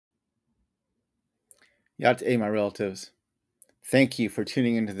Yat my relatives. Thank you for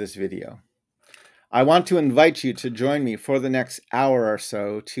tuning into this video. I want to invite you to join me for the next hour or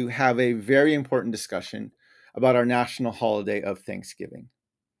so to have a very important discussion about our national holiday of Thanksgiving.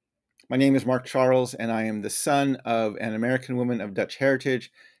 My name is Mark Charles, and I am the son of an American woman of Dutch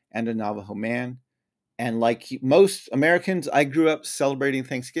heritage and a Navajo man. And like most Americans, I grew up celebrating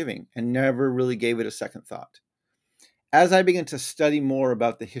Thanksgiving and never really gave it a second thought. As I began to study more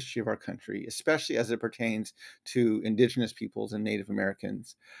about the history of our country, especially as it pertains to indigenous peoples and Native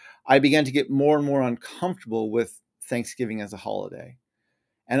Americans, I began to get more and more uncomfortable with Thanksgiving as a holiday.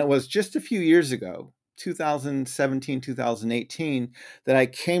 And it was just a few years ago, 2017, 2018, that I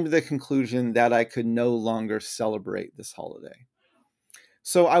came to the conclusion that I could no longer celebrate this holiday.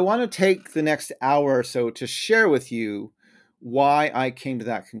 So I want to take the next hour or so to share with you why I came to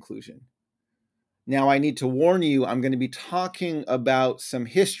that conclusion. Now, I need to warn you, I'm going to be talking about some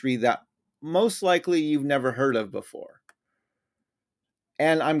history that most likely you've never heard of before.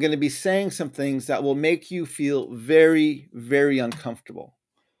 And I'm going to be saying some things that will make you feel very, very uncomfortable.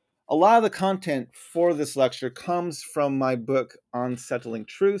 A lot of the content for this lecture comes from my book, Unsettling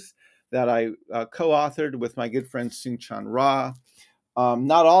Truth, that I co-authored with my good friend Soong-Chan Rah.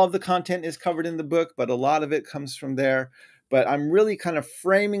 Not all of the content is covered in the book, but a lot of it comes from there. But I'm really kind of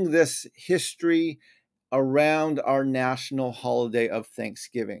framing this history around our national holiday of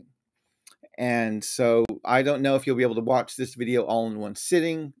Thanksgiving. And so I don't know if you'll be able to watch this video all in one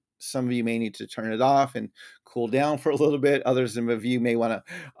sitting. Some of you may need to turn it off and cool down for a little bit. Others of you may want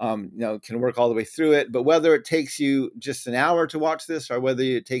to, can work all the way through it. But whether it takes you just an hour to watch this or whether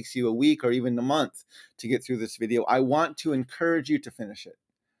it takes you a week or even a month to get through this video, I want to encourage you to finish it.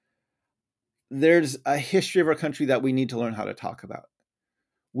 There's a history of our country that we need to learn how to talk about.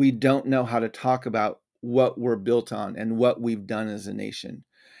 We don't know how to talk about what we're built on and what we've done as a nation.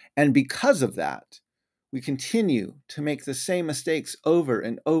 And because of that, we continue to make the same mistakes over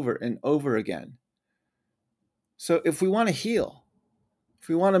and over and over again. So if we want to heal, if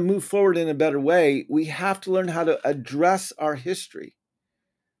we want to move forward in a better way, we have to learn how to address our history,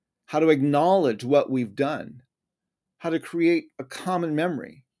 how to acknowledge what we've done, how to create a common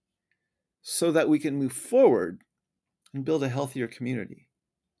memory so that we can move forward and build a healthier community.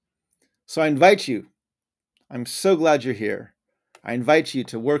 So I invite you, I'm so glad you're here. I invite you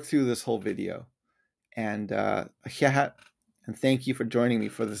to work through this whole video. And thank you for joining me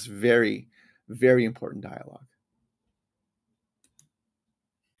for this very, very important dialogue.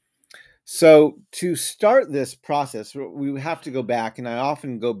 So to start this process, we have to go back, and I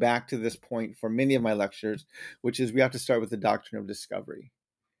often go back to this point for many of my lectures, which is we have to start with the doctrine of discovery,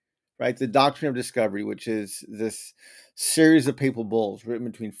 right? The doctrine of discovery, which is this series of papal bulls written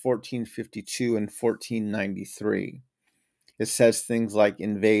between 1452 and 1493. It says things like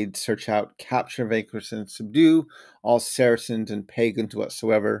invade, search out, capture, vanquish, and subdue all Saracens and pagans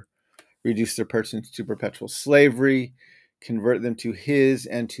whatsoever, reduce their persons to perpetual slavery, convert them to his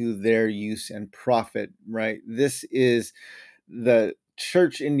and to their use and profit, right? This is the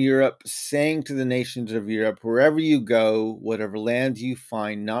church in Europe saying to the nations of Europe, wherever you go, whatever land you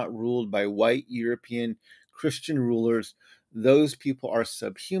find not ruled by white European Christian rulers, those people are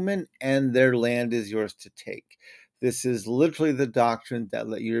subhuman and their land is yours to take. This is literally the doctrine that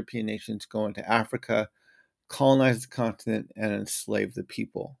let European nations go into Africa, colonize the continent, and enslave the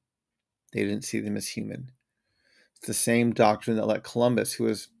people. They didn't see them as human. It's the same doctrine that let Columbus, who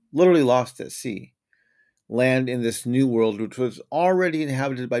was literally lost at sea, land in this new world, which was already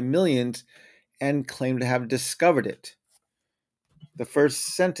inhabited by millions, and claim to have discovered it. The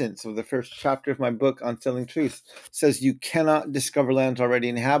first sentence of the first chapter of my book, Unsettling Truth, says you cannot discover lands already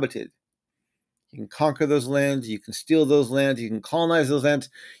inhabited. You can conquer those lands, you can steal those lands, you can colonize those lands.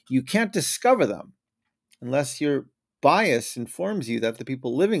 You can't discover them unless your bias informs you that the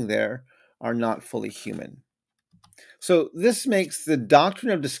people living there are not fully human. So this makes the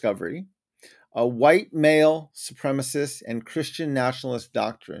doctrine of discovery a white male supremacist and Christian nationalist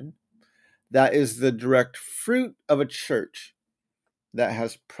doctrine that is the direct fruit of a church that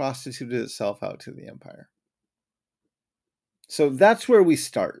has prostituted itself out to the empire. So that's where we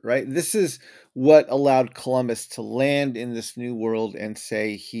start, right? This is what allowed Columbus to land in this new world and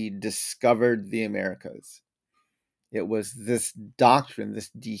say he discovered the Americas. It was this doctrine, this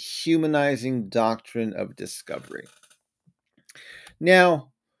dehumanizing doctrine of discovery.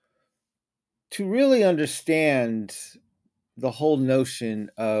 Now, to really understand the whole notion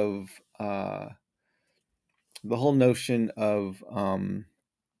of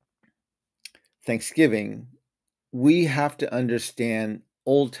Thanksgiving, we have to understand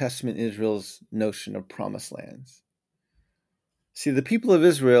Old Testament Israel's notion of promised lands. See, the people of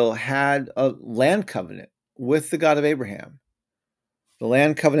Israel had a land covenant with the God of Abraham. The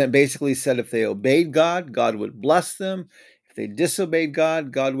land covenant basically said if they obeyed God, God would bless them. If they disobeyed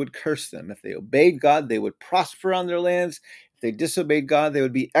God, God would curse them. If they obeyed God, they would prosper on their lands. If they disobeyed God, they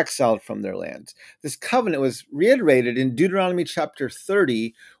would be exiled from their lands. This covenant was reiterated in Deuteronomy chapter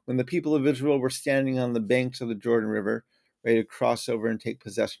 30 when the people of Israel were standing on the banks of the Jordan River, ready to cross over and take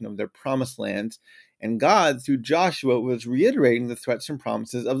possession of their promised lands. And God, through Joshua, was reiterating the threats and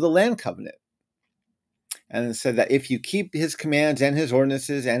promises of the land covenant. And it said that if you keep his commands and his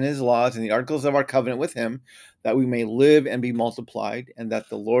ordinances and his laws and the articles of our covenant with him, that we may live and be multiplied, and that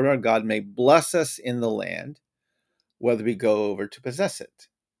the Lord our God may bless us in the land, whether we go over to possess it.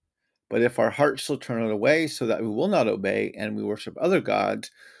 But if our hearts shall turn it away so that we will not obey and we worship other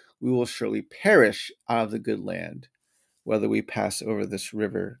gods, we will surely perish out of the good land, whether we pass over this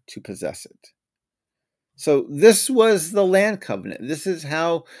river to possess it. So this was the land covenant. This is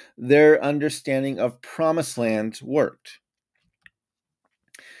how their understanding of promised lands worked.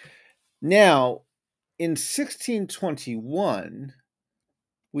 Now, in 1621,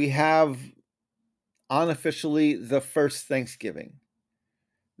 we have unofficially the first Thanksgiving.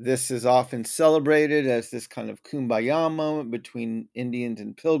 This is often celebrated as this kind of kumbaya moment between Indians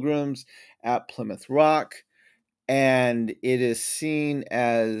and Pilgrims at Plymouth Rock. And it is seen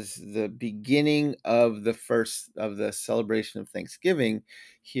as the beginning of the celebration of Thanksgiving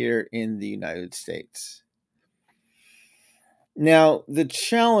here in the United States. Now, the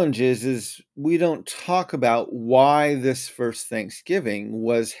challenge is we don't talk about why this first Thanksgiving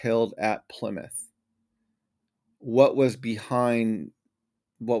was held at Plymouth. What was the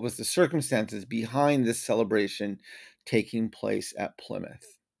circumstances behind this celebration taking place at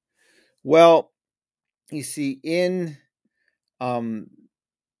Plymouth? Well, you see, in the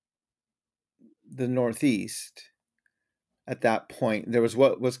Northeast, at that point, there was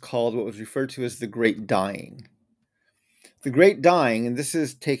what was referred to as the Great Dying. The Great Dying, and this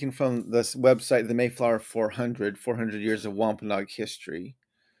is taken from this website, the Mayflower 400 Years of Wampanoag History.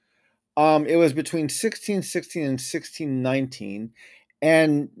 It was between 1616 and 1619,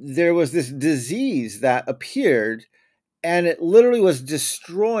 and there was this disease that appeared, and it literally was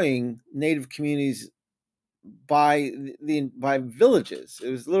destroying Native communities by villages. It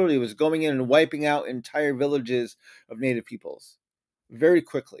was going in and wiping out entire villages of Native peoples very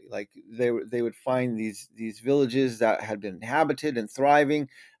quickly. Like they would find these villages that had been inhabited and thriving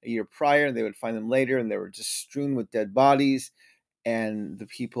a year prior, and they would find them later, and they were just strewn with dead bodies, and the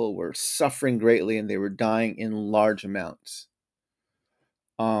people were suffering greatly, and they were dying in large amounts.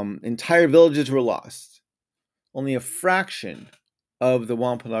 Entire villages were lost. Only a fraction of the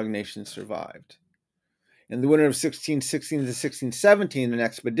Wampanoag Nation survived. In the winter of 1616 to 1617, an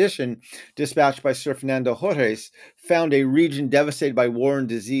expedition dispatched by Sir Fernando Jorges found a region devastated by war and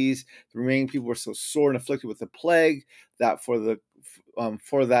disease. The remaining people were so sore and afflicted with the plague that for that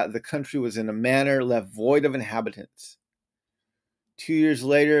the country was in a manner left void of inhabitants. 2 years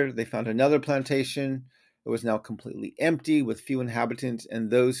later, they found another plantation. It was now completely empty with few inhabitants, and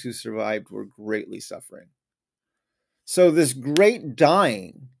those who survived were greatly suffering. So this great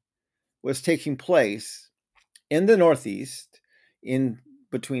dying was taking place in the Northeast in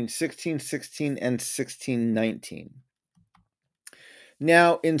between 1616 and 1619.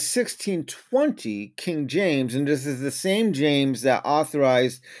 Now, in 1620, King James, and this is the same James that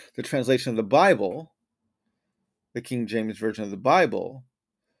authorized the translation of the Bible, the King James Version of the Bible,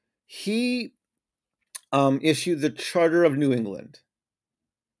 he issued the Charter of New England.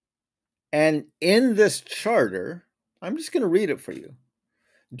 And in this charter, I'm just going to read it for you.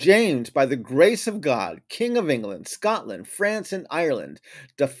 James, by the grace of God, King of England, Scotland, France, and Ireland,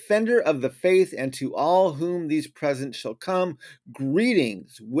 defender of the faith, and to all whom these presents shall come,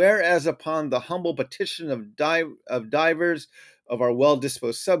 greetings, whereas upon the humble petition of divers of our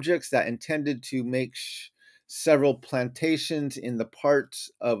well-disposed subjects that intended to make several plantations in the parts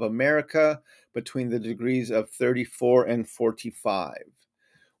of America between the degrees of 34 and 45.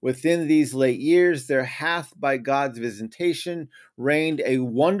 Within these late years, there hath by God's visitation reigned a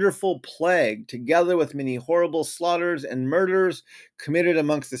wonderful plague, together with many horrible slaughters and murders committed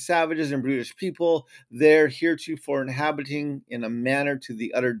amongst the savages and brutish people, there heretofore inhabiting in a manner to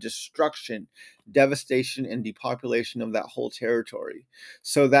the utter destruction, devastation, and depopulation of that whole territory,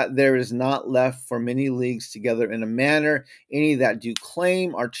 so that there is not left for many leagues together in a manner any that do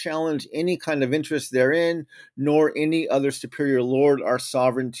claim or challenge any kind of interest therein, nor any other superior lord or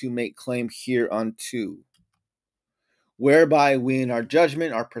sovereign to make claim hereunto. whereby we in our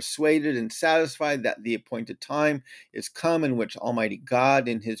judgment are persuaded and satisfied that the appointed time is come in which Almighty God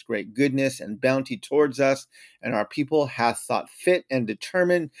in his great goodness and bounty towards us and our people hath thought fit and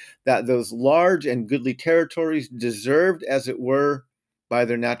determined that those large and goodly territories, deserved as it were by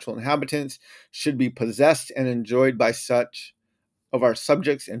their natural inhabitants, should be possessed and enjoyed by such of our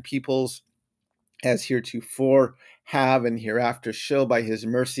subjects and peoples as heretofore have and hereafter shall by his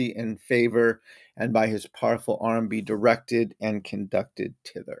mercy and favor and by his powerful arm be directed and conducted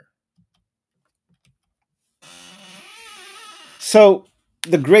thither. So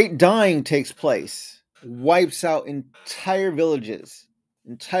the great dying takes place, wipes out entire villages,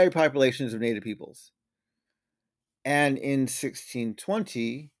 entire populations of native peoples. And in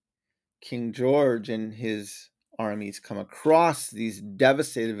 1620, King George and his armies come across these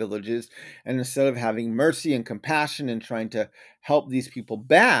devastated villages, and instead of having mercy and compassion and trying to help these people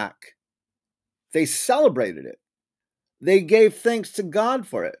back, they celebrated it. They gave thanks to God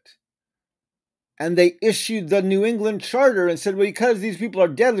for it. And they issued the New England Charter and said, well, because these people are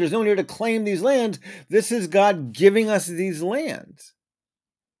dead, there's no one here to claim these lands. This is God giving us these lands.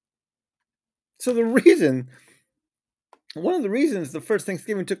 So one of the reasons the first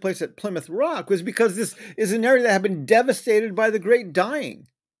Thanksgiving took place at Plymouth Rock was because this is an area that had been devastated by the Great Dying.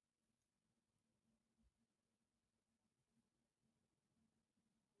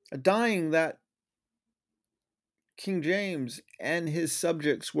 A dying that King James and his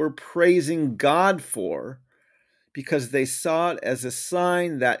subjects were praising God for, because they saw it as a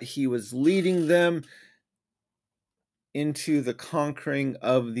sign that he was leading them into the conquering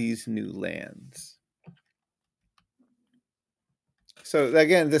of these new lands. So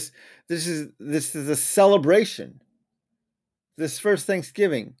again, this is a celebration. This first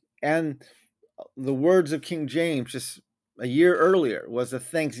Thanksgiving, and the words of King James just a year earlier was a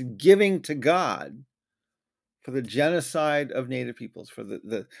thanksgiving to God for the genocide of native peoples, for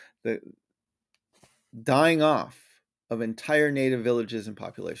the dying off of entire native villages and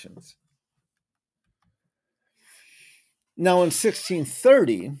populations. Now, in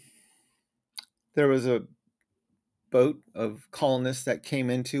 1630, there was a boat of colonists that came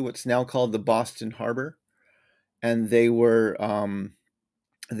into what's now called the Boston Harbor, and they were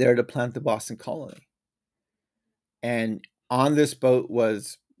there to plant the Boston colony. And on this boat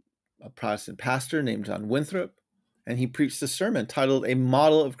was a Protestant pastor named John Winthrop, and he preached a sermon titled A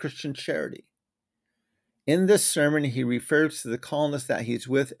Model of Christian Charity. In this sermon, he refers to the colonists that he's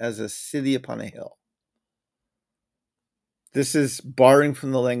with as a city upon a hill. This is borrowing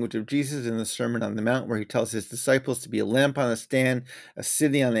from the language of Jesus in the Sermon on the Mount, where he tells his disciples to be a lamp on a stand, a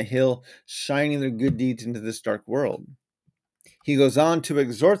city on a hill, shining their good deeds into this dark world. He goes on to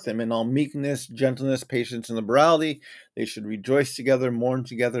exhort them in all meekness, gentleness, patience, and liberality. They should rejoice together, mourn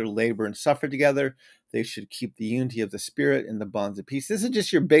together, labor and suffer together. They should keep the unity of the Spirit in the bonds of peace. This is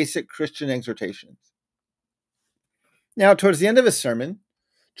just your basic Christian exhortations. Now, towards the end of his sermon,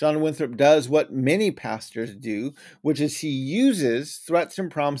 John Winthrop does what many pastors do, which is he uses threats and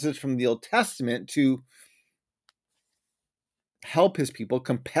promises from the Old Testament to help his people,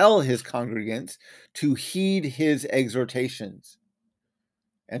 compel his congregants to heed his exhortations.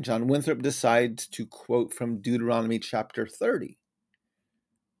 And John Winthrop decides to quote from Deuteronomy chapter 30.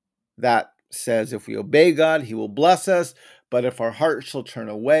 That says, if we obey God, he will bless us. But if our heart shall turn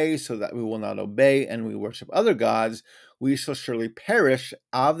away so that we will not obey and we worship other gods, we shall surely perish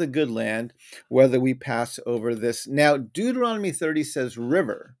out of the good land, whether we pass over this. Now, Deuteronomy 30 says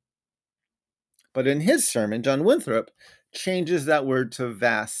river. But in his sermon, John Winthrop changes that word to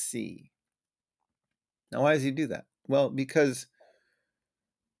vast sea. Now, why does he do that? Well, because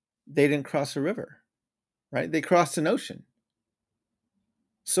they didn't cross a river, right? They crossed an ocean.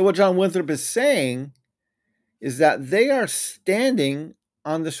 So what John Winthrop is saying is that they are standing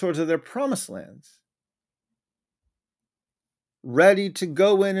on the shores of their promised lands, ready to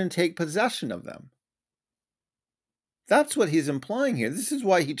go in and take possession of them. That's what he's implying here. This is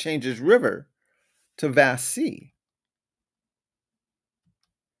why he changes river to vast sea.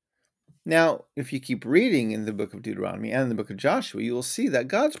 Now, if you keep reading in the book of Deuteronomy and the book of Joshua, you will see that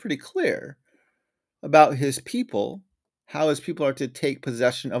God's pretty clear about his people, how his people are to take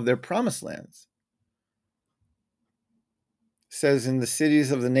possession of their promised lands. It says, in the cities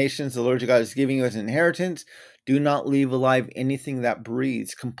of the nations the Lord your God is giving you as an inheritance, do not leave alive anything that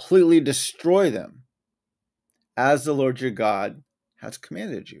breathes. Completely destroy them, as the Lord your God has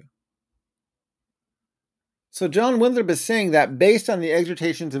commanded you. So John Winthrop is saying that based on the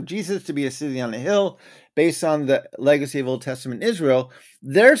exhortations of Jesus to be a city on a hill, based on the legacy of Old Testament Israel,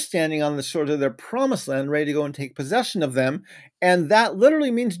 they're standing on the shores of their promised land, ready to go and take possession of them. And that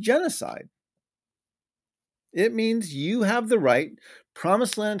literally means genocide. It means you have the right.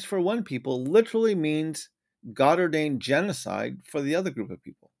 Promised lands for one people literally means God ordained genocide for the other group of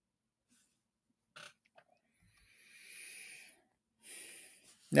people.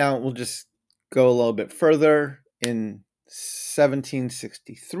 Now we'll just go a little bit further. In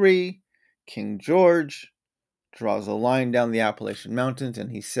 1763, King George draws a line down the Appalachian Mountains,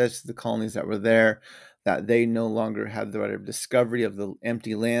 and he says to the colonies that were there that they no longer had the right of discovery of the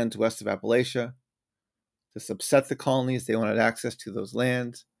empty lands west of Appalachia. This upset the colonies. They wanted access to those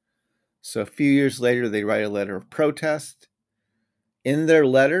lands. So a few years later, they write a letter of protest. In their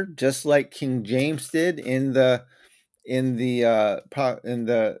letter, just like King James did in the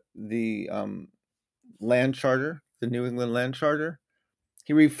land charter, the New England Land Charter,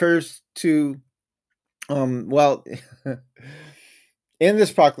 he refers to in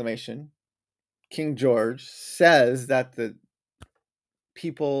this proclamation, King George says that the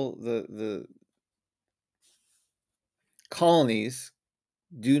people, the colonies,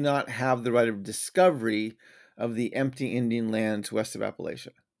 do not have the right of discovery of the empty Indian lands west of Appalachia.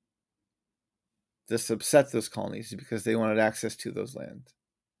 This upset those colonies because they wanted access to those lands.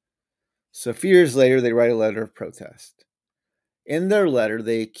 So a few years later, they write a letter of protest. In their letter,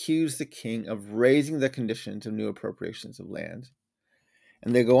 they accuse the king of raising the conditions of new appropriations of land.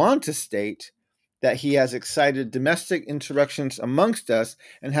 And they go on to state that he has excited domestic insurrections amongst us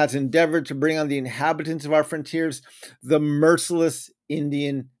and has endeavored to bring on the inhabitants of our frontiers the merciless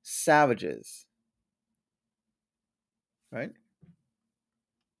Indian savages. Right?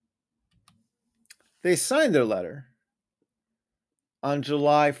 They signed their letter on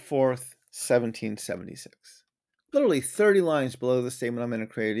July 4th, 1776. Literally 30 lines below the statement of men are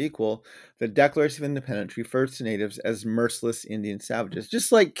created equal, the Declaration of Independence refers to natives as merciless Indian savages,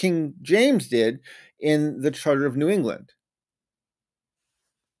 just like King James did in the Charter of New England.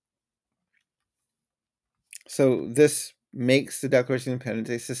 So this makes the Declaration of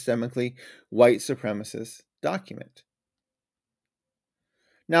Independence a systemically white supremacist document.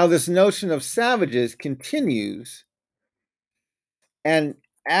 Now, this notion of savages continues, and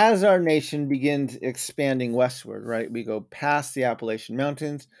as our nation begins expanding westward, right, we go past the Appalachian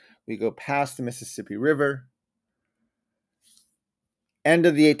Mountains, we go past the Mississippi River. End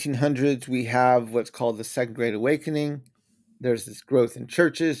of the 1800s, we have what's called the Second Great Awakening. There's this growth in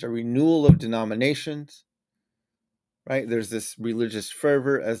churches, a renewal of denominations, right? There's this religious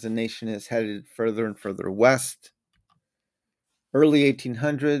fervor as the nation is headed further and further west. Early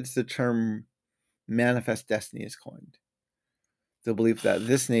 1800s, the term manifest destiny is coined. The belief that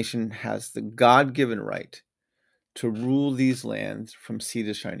this nation has the God-given right to rule these lands from sea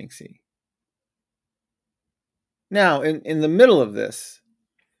to shining sea. Now, in the middle of this,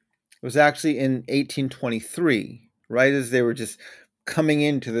 it was actually in 1823, right as they were just coming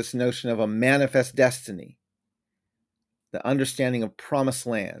into this notion of a manifest destiny, the understanding of promised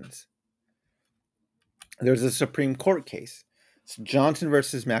lands. There's a Supreme Court case. It's Johnson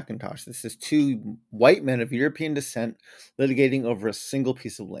versus McIntosh. This is two white men of European descent litigating over a single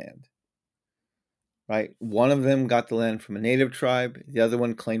piece of land. Right? One of them got the land from a native tribe. The other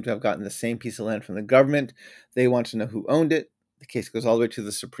one claimed to have gotten the same piece of land from the government. They want to know who owned it. The case goes all the way to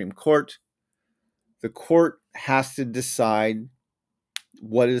the Supreme Court. The court has to decide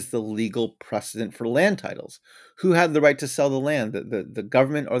what is the legal precedent for land titles. Who had the right to sell the land, the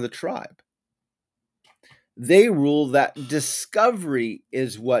government or the tribe? They rule that discovery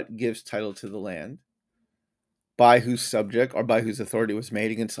is what gives title to the land, by whose subject or by whose authority it was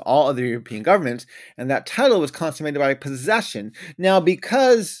made against all other European governments, and that title was consummated by possession. Now,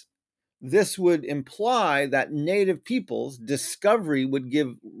 because this would imply that native peoples, discovery would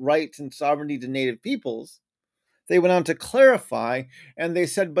give rights and sovereignty to native peoples, they went on to clarify, and they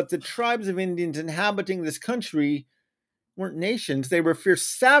said, but the tribes of Indians inhabiting this country weren't nations, they were fierce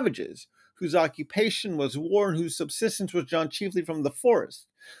savages, whose occupation was war and whose subsistence was drawn chiefly from the forest.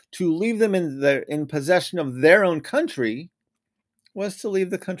 To leave them in possession of their own country was to leave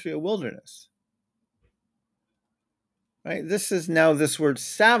the country a wilderness. Right? This is now this word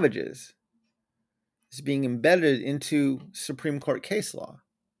savages is being embedded into Supreme Court case law.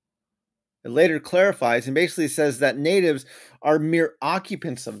 It later clarifies and basically says that natives are mere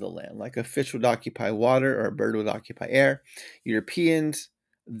occupants of the land, like a fish would occupy water or a bird would occupy air. Europeans,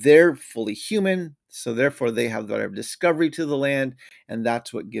 they're fully human, so therefore they have the right of discovery to the land, and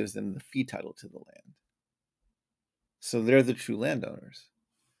that's what gives them the fee title to the land. So they're the true landowners.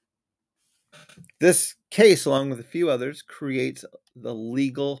 This case, along with a few others, creates the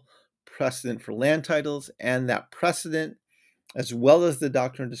legal precedent for land titles, and that precedent, as well as the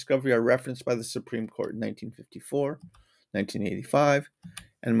doctrine of discovery, are referenced by the Supreme Court in 1954, 1985,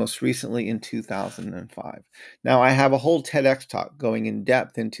 and most recently in 2005. Now, I have a whole TEDx talk going in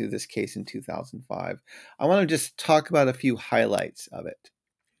depth into this case in 2005. I want to just talk about a few highlights of it.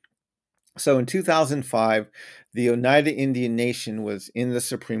 So in 2005, the Oneida Indian Nation was in the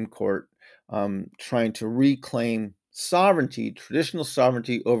Supreme Court trying to reclaim sovereignty, traditional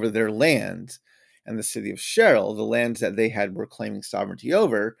sovereignty over their lands. And the city of Sherrill, the lands that they were claiming sovereignty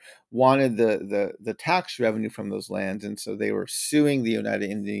over, wanted the tax revenue from those lands. And so they were suing the Oneida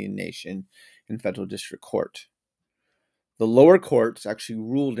Indian Nation in federal district court. The lower courts actually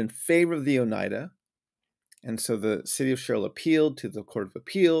ruled in favor of the Oneida. And so the city of Sherrill appealed to the Court of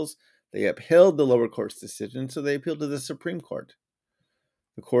Appeals. They upheld the lower court's decision, so they appealed to the Supreme Court.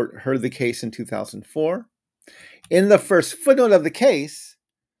 The court heard the case in 2004. In the first footnote of the case,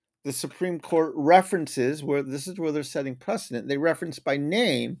 the Supreme Court references, where this is where they're setting precedent, they reference by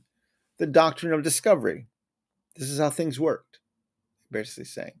name the doctrine of discovery. This is how things worked, basically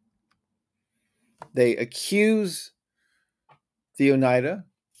saying. They accuse the Oneida,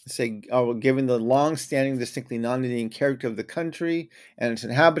 say, given the long-standing, distinctly non-Indian character of the country and its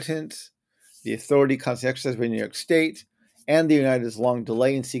inhabitants, the authority constitutionally exercised by New York State, and the Oneida's long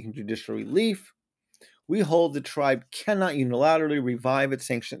delay in seeking judicial relief, we hold the tribe cannot unilaterally revive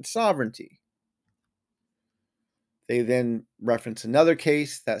its ancient sovereignty. They then reference another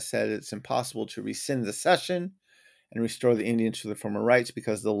case that said it's impossible to rescind the cession and restore the Indians to their former rights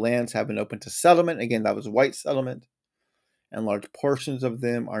because the lands have been open to settlement. Again, that was white settlement. And large portions of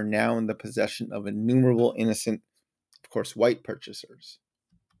them are now in the possession of innumerable innocent, of course, white purchasers.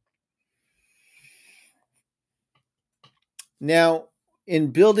 Now,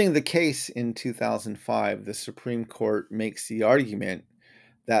 in building the case in 2005, the Supreme Court makes the argument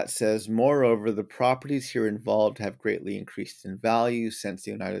that says, moreover, the properties here involved have greatly increased in value since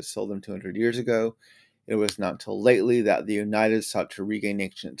the Oneida sold them 200 years ago. It was not until lately that the Oneida sought to regain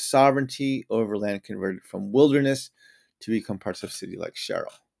ancient sovereignty over land converted from wilderness to become parts of a city like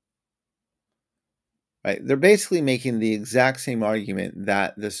Sherrill. Right? They're basically making the exact same argument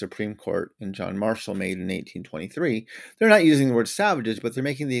that the Supreme Court and John Marshall made in 1823. They're not using the word savages, but they're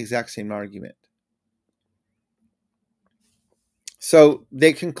making the exact same argument. So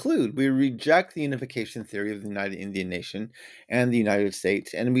they conclude, we reject the unification theory of the United Indian Nation and the United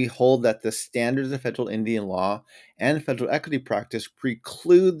States, and we hold that the standards of federal Indian law and federal equity practice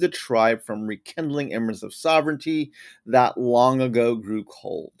preclude the tribe from rekindling embers of sovereignty that long ago grew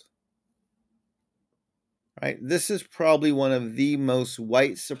cold. Right? This is probably one of the most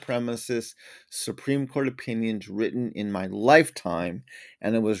white supremacist Supreme Court opinions written in my lifetime,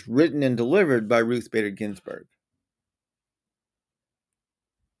 and it was written and delivered by Ruth Bader Ginsburg.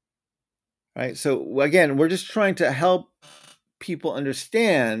 Right? So again, we're just trying to help people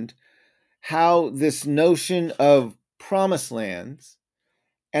understand how this notion of promised lands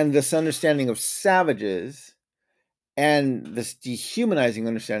and this understanding of savages and this dehumanizing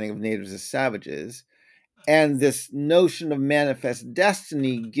understanding of natives as savages and this notion of manifest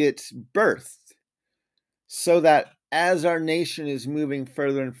destiny gets birthed, so that as our nation is moving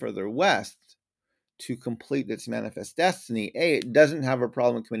further and further west to complete its manifest destiny, A, it doesn't have a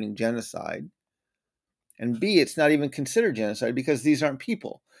problem committing genocide, and B, it's not even considered genocide because these aren't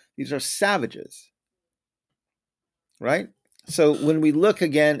people. These are savages, right? So when we look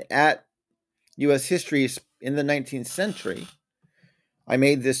again at U.S. history in the 19th century, I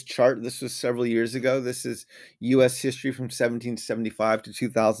made this chart. This was several years ago. This is U.S. history from 1775 to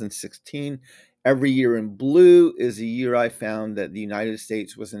 2016. Every year in blue is a year I found that the United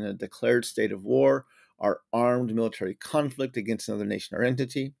States was in a declared state of war or armed military conflict against another nation or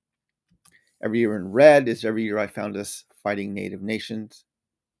entity. Every year in red is every year I found us fighting native nations.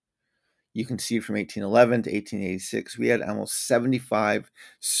 You can see from 1811 to 1886, we had almost 75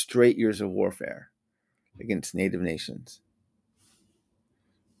 straight years of warfare against native nations.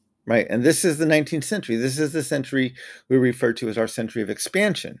 Right, and this is the 19th century. This is the century we refer to as our century of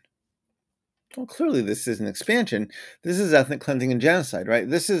expansion. Well, clearly this is an expansion. This is ethnic cleansing and genocide, right?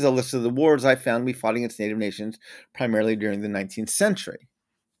 This is a list of the wars I found we fought against native nations primarily during the 19th century.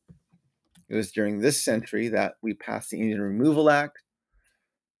 It was during this century that we passed the Indian Removal Act.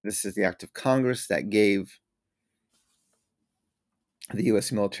 This is the act of Congress that gave the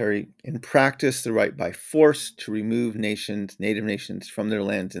U.S. military, in practice, the right by force to remove nations, native nations, from their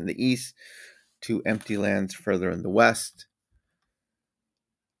lands in the east to empty lands further in the west.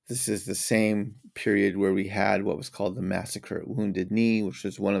 This is the same period where we had what was called the Massacre at Wounded Knee, which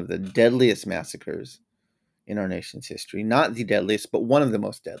was one of the deadliest massacres in our nation's history. Not the deadliest, but one of the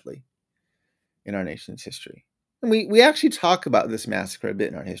most deadly in our nation's history. And we actually talk about this massacre a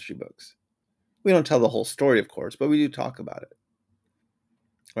bit in our history books. We don't tell the whole story, of course, but we do talk about it.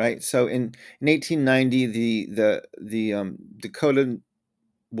 right? So in 1890, the Dakota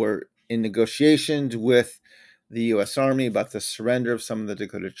were in negotiations with the U.S. Army about the surrender of some of the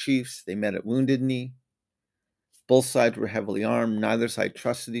Dakota chiefs. They met at Wounded Knee. Both sides were heavily armed. Neither side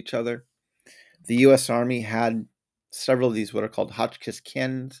trusted each other. The U.S. Army had several of these what are called Hotchkiss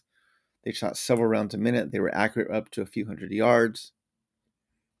cannons. They shot several rounds a minute. They were accurate up to a few hundred yards.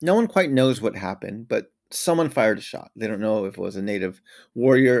 No one quite knows what happened, but someone fired a shot. They don't know if it was a native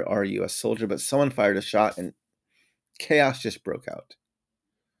warrior or a U.S. soldier, but someone fired a shot and chaos just broke out.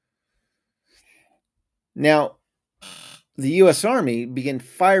 Now, the U.S. Army began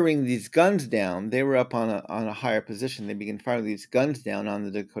firing these guns down. They were up on a higher position. They began firing these guns down on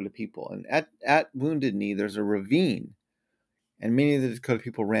the Dakota people. And at Wounded Knee, there's a ravine. And many of the Dakota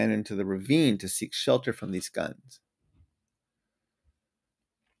people ran into the ravine to seek shelter from these guns.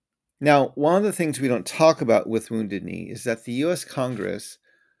 Now, one of the things we don't talk about with Wounded Knee is that the U.S. Congress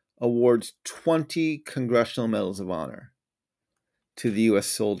awards 20 Congressional Medals of Honor to the U.S.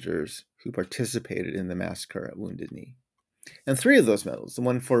 soldiers who participated in the massacre at Wounded Knee. And 3 of those medals, the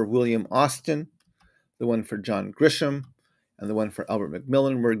one for William Austin, the one for John Grisham, and the one for Albert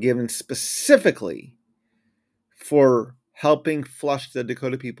McMillan, were given specifically for helping flush the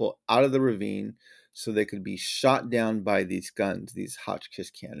Dakota people out of the ravine so they could be shot down by these guns, these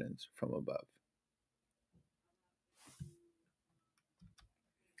Hotchkiss cannons from above.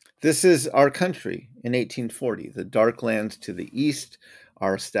 This is our country in 1840. The dark lands to the east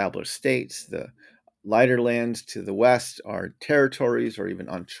are established states. The lighter lands to the west are territories or even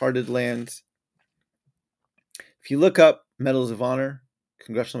uncharted lands. If you look up Medals of Honor,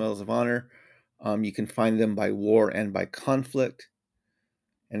 Congressional Medals of Honor, you can find them by war and by conflict.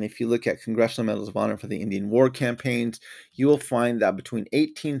 And if you look at Congressional Medals of Honor for the Indian War campaigns, you will find that between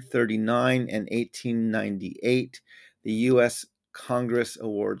 1839 and 1898, the U.S. Congress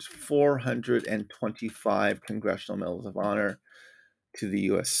awards 425 Congressional Medals of Honor to the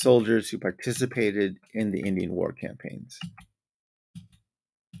U.S. soldiers who participated in the Indian War campaigns.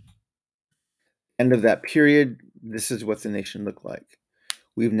 End of that period, this is what the nation looked like.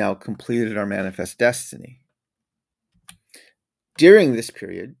 We've now completed our manifest destiny. During this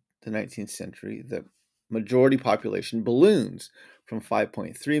period, the 19th century, the majority population balloons from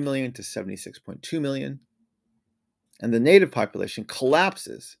 5.3 million to 76.2 million, and the native population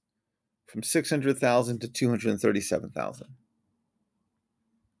collapses from 600,000 to 237,000.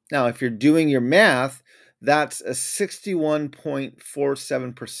 Now, if you're doing your math, that's a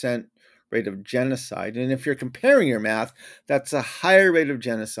 61.47% rate of genocide. And if you're comparing your math, that's a higher rate of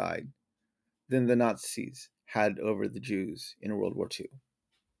genocide than the Nazis had over the Jews in World War II.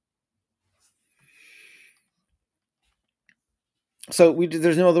 So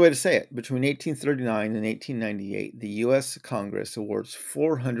there's no other way to say it. Between 1839 and 1898, the U.S. Congress awards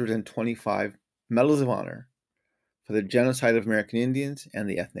 425 Medals of Honor for the genocide of American Indians and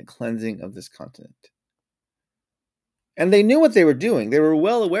the ethnic cleansing of this continent. And they knew what they were doing. They were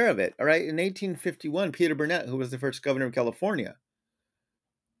well aware of it. All right. In 1851, Peter Burnett, who was the first governor of California,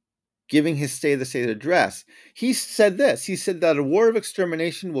 giving his State of the State address, he said this. He said that a war of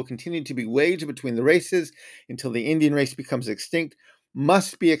extermination will continue to be waged between the races until the Indian race becomes extinct,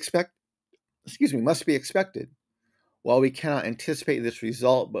 must be expected. While we cannot anticipate this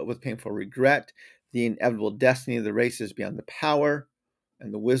result, but with painful regret, the inevitable destiny of the race is beyond the power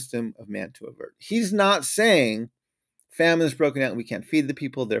and the wisdom of man to avert. He's not saying famine is broken out and we can't feed the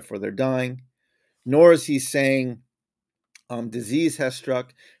people, therefore they're dying. Nor is he saying disease has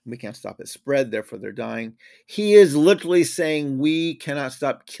struck and we can't stop its spread, therefore they're dying. He is literally saying we cannot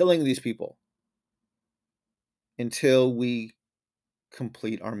stop killing these people until we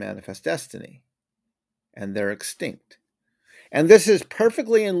complete our manifest destiny and they're extinct. And this is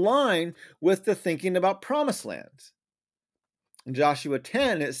perfectly in line with the thinking about promised lands. In Joshua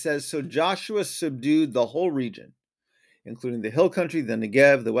 10, it says, so Joshua subdued the whole region, including the hill country, the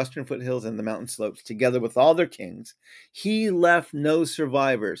Negev, the western foothills, and the mountain slopes, together with all their kings. He left no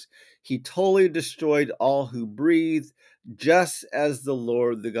survivors. He totally destroyed all who breathed, just as the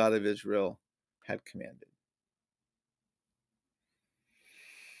Lord, the God of Israel, had commanded.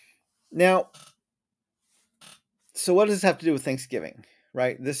 Now, so what does this have to do with Thanksgiving,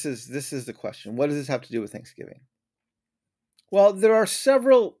 right? This is the question. What does this have to do with Thanksgiving? Well, there are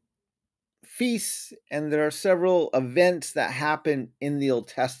several feasts and there are several events that happen in the Old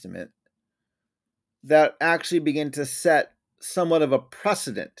Testament that actually begin to set somewhat of a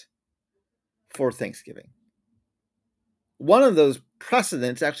precedent for Thanksgiving. One of those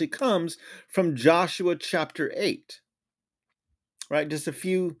precedents actually comes from Joshua chapter 8, right? Just a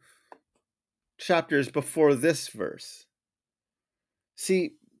few chapters before this verse.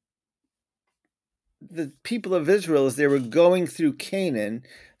 See, the people of Israel, as they were going through Canaan,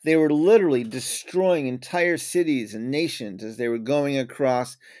 they were literally destroying entire cities and nations as they were going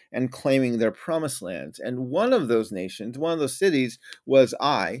across and claiming their promised lands. And one of those nations, one of those cities was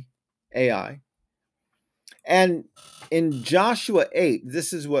Ai. And in Joshua 8,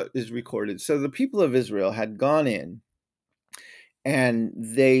 this is what is recorded. So the people of Israel had gone in and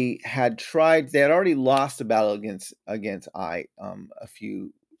they had already lost a battle against Ai a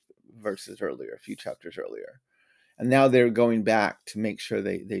few chapters earlier. And now they're going back to make sure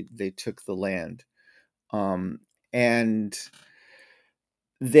they took the land. And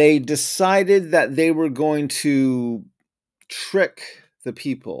they decided that they were going to trick the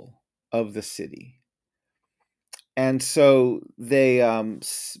people of the city. And so they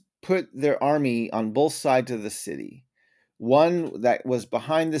put their army on both sides of the city. One that was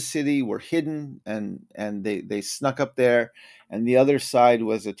behind the city were hidden, and they snuck up there, and the other side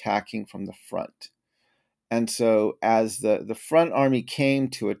was attacking from the front. And so as the front army came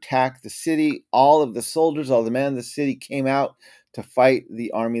to attack the city, all of the soldiers, all the men of the city came out to fight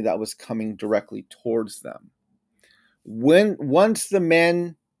the army that was coming directly towards them. Once the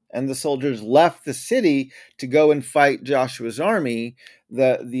men and the soldiers left the city to go and fight Joshua's army,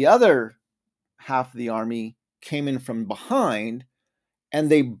 the other half of the army came in from behind, and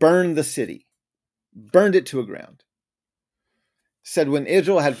they burned the city, burned it to the ground. Said when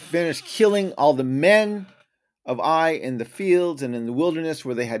Israel had finished killing all the men of Ai in the fields and in the wilderness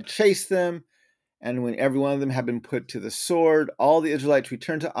where they had chased them, and when every one of them had been put to the sword, all the Israelites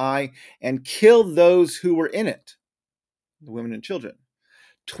returned to Ai and killed those who were in it, the women and children.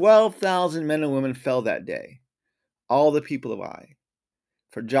 12,000 men and women fell that day, all the people of Ai.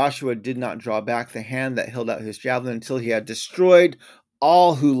 For Joshua did not draw back the hand that held out his javelin until he had destroyed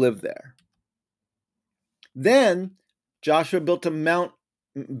all who lived there. Then Joshua built on Mount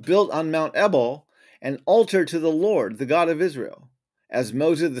Ebal an altar to the Lord, the God of Israel, as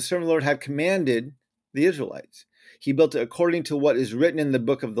Moses, the servant of the Lord, had commanded the Israelites. He built it according to what is written in the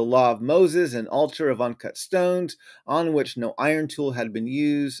book of the law of Moses, an altar of uncut stones, on which no iron tool had been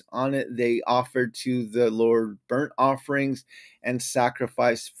used. On it they offered to the Lord burnt offerings and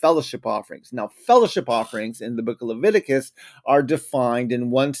sacrificed fellowship offerings. Now, fellowship offerings in the book of Leviticus are defined in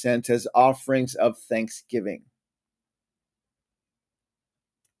one sense as offerings of thanksgiving.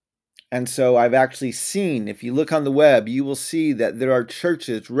 And so I've actually seen, if you look on the web, you will see that there are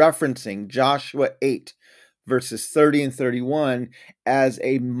churches referencing Joshua 8, verses 30 and 31 as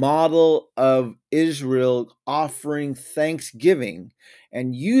a model of Israel offering thanksgiving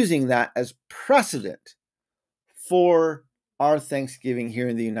and using that as precedent for our Thanksgiving here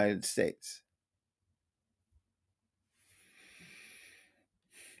in the United States.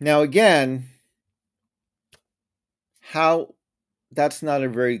 Now, again, that's not a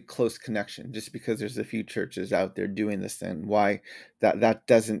very close connection. Just because there's a few churches out there doing this, then why that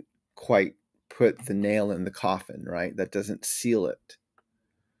doesn't quite put the nail in the coffin, right? That doesn't seal it.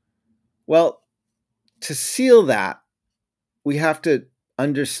 Well, to seal that, we have to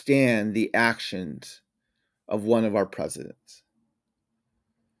understand the actions of one of our presidents.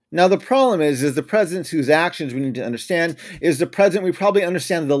 Now, the problem is the president whose actions we need to understand is the president we probably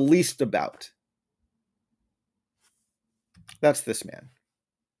understand the least about. That's this man.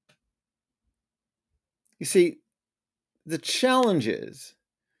 You see, the challenge is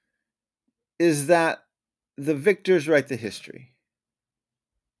that the victors write the history.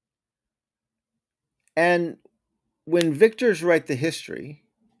 And when victors write the history,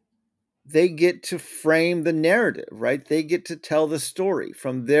 they get to frame the narrative, right? They get to tell the story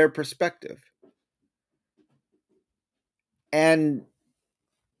from their perspective. And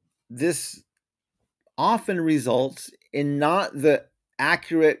this often results in not the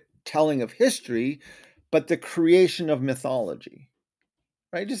accurate telling of history, but the creation of mythology,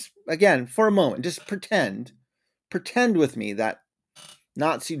 right? Just, again, for a moment, just pretend with me that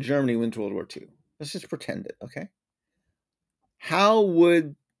Nazi Germany wins World War II. Let's just pretend it, okay? How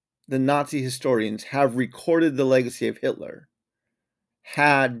would the Nazi historians have recorded the legacy of Hitler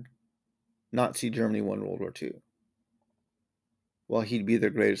had Nazi Germany won World War II? Well, he'd be their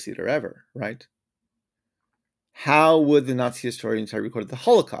greatest leader ever, right? How would the Nazi historians have recorded the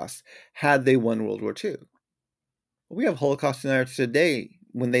Holocaust had they won World War II? Well, we have Holocaust narratives today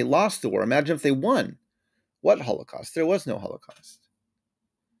when they lost the war. Imagine if they won. What Holocaust? There was no Holocaust.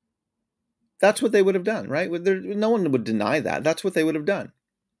 That's what they would have done, right? No one would deny that. That's what they would have done.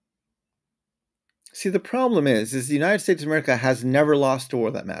 See, the problem is the United States of America has never lost a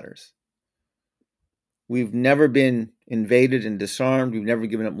war that matters. We've never been invaded and disarmed. We've never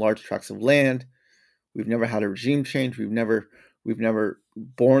given up large tracts of land. We've never had a regime change. We've never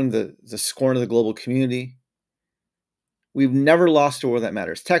borne the scorn of the global community. We've never lost a war that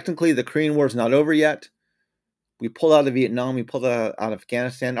matters. Technically, the Korean War is not over yet. We pulled out of Vietnam. We pulled out of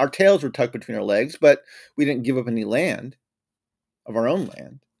Afghanistan. Our tails were tucked between our legs, but we didn't give up any land of our own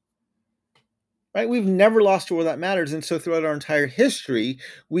land. Right? We've never lost a war that matters. And so throughout our entire history,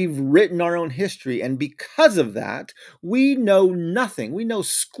 we've written our own history. And because of that, we know nothing. We know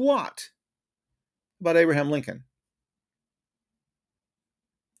squat about Abraham Lincoln.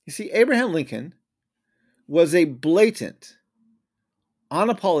 You see, Abraham Lincoln was a blatant,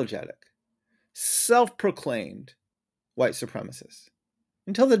 unapologetic, self-proclaimed white supremacist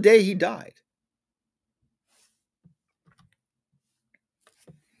until the day he died.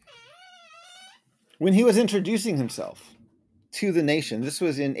 When he was introducing himself to the nation, this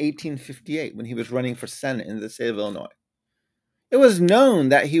was in 1858 when he was running for Senate in the state of Illinois, it was known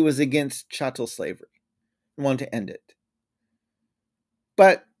that he was against chattel slavery and wanted to end it.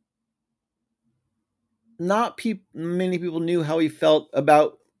 But not many people knew how he felt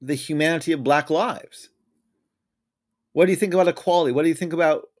about the humanity of Black lives. What do you think about equality? What do you think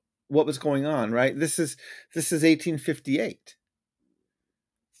about what was going on, right? This is 1858.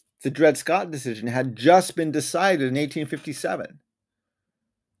 The Dred Scott decision had just been decided in 1857.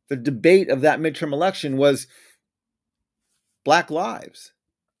 The debate of that midterm election was Black lives,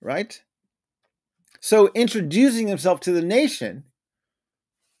 right? So introducing himself to the nation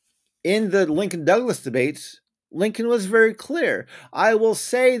in the Lincoln-Douglas debates, Lincoln was very clear. I will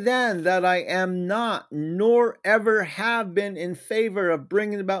say then that I am not, nor ever have been, in favor of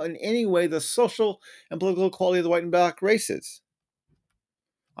bringing about in any way the social and political equality of the white and black races.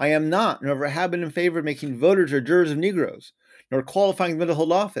 I am not, nor ever have been, in favor of making voters or jurors of Negroes, nor qualifying them to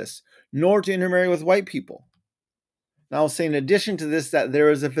hold office, nor to intermarry with white people. Now, I'll say in addition to this that there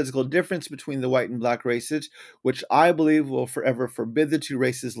is a physical difference between the white and black races, which I believe will forever forbid the two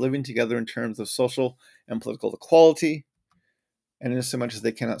races living together in terms of social and political equality. And inasmuch as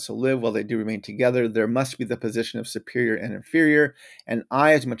they cannot so live while they do remain together, there must be the position of superior and inferior. And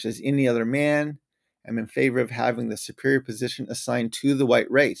I, as much as any other man, am in favor of having the superior position assigned to the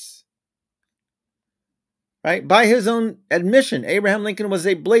white race. Right? By his own admission, Abraham Lincoln was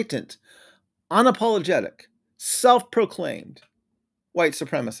a blatant, unapologetic, self-proclaimed white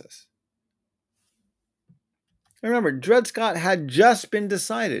supremacist. Remember, Dred Scott had just been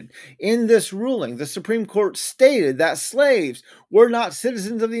decided. In this ruling, the Supreme Court stated that slaves were not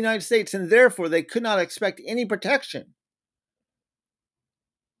citizens of the United States and therefore they could not expect any protection.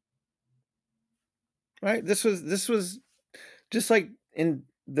 Right? This was just like in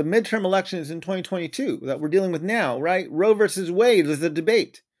the midterm elections in 2022 that we're dealing with now, right? Roe versus Wade was the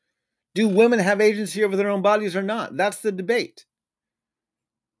debate. Do women have agency over their own bodies or not? That's the debate.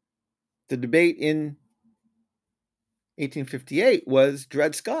 The debate in 1858 was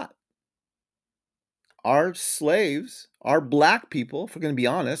Dred Scott. Are slaves, are black people, if we're going to be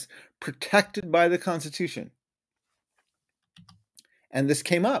honest, protected by the Constitution? And this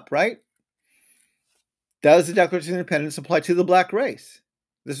came up, right? Does the Declaration of Independence apply to the black race?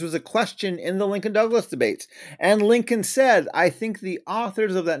 This was a question in the Lincoln-Douglas debates. And Lincoln said, I think the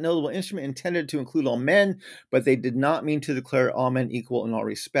authors of that notable instrument intended to include all men, but they did not mean to declare all men equal in all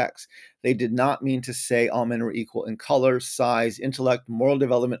respects. They did not mean to say all men were equal in color, size, intellect, moral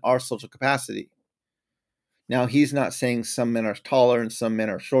development, or social capacity. Now, he's not saying some men are taller and some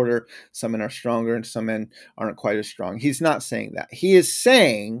men are shorter, some men are stronger and some men aren't quite as strong. He's not saying that. He is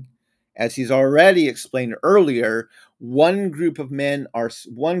saying, as he's already explained earlier, one group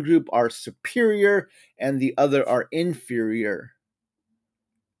are superior and the other are inferior.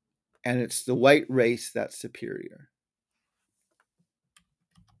 And it's the white race that's superior.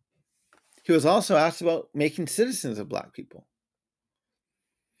 He was also asked about making citizens of black people.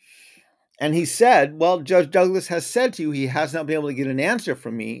 And he said, well, Judge Douglas has said to you he has not been able to get an answer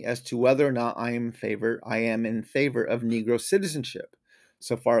from me as to whether or not I am in favor of Negro citizenship.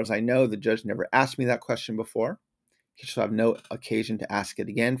 So far as I know, the judge never asked me that question before. He shall have no occasion to ask it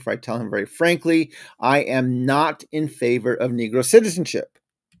again, for I tell him very frankly, I am not in favor of Negro citizenship.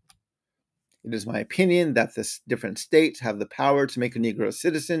 It is my opinion that the different states have the power to make a Negro a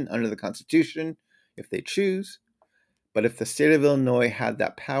citizen under the Constitution if they choose. But if the state of Illinois had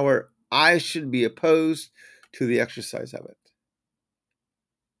that power, I should be opposed to the exercise of it.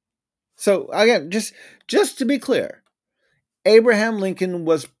 So again, just to be clear, Abraham Lincoln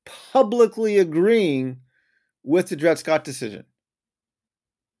was publicly agreeing with the Dred Scott decision.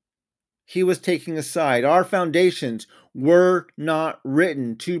 He was taking a side. Our foundations were not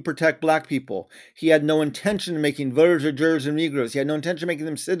written to protect black people. He had no intention of making voters or jurors of Negroes. He had no intention of making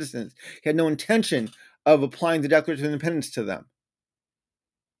them citizens. He had no intention of applying the Declaration of Independence to them.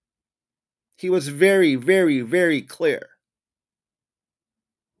 He was very, very, very clear.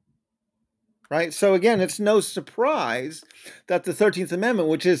 Right? So again, it's no surprise that the 13th Amendment,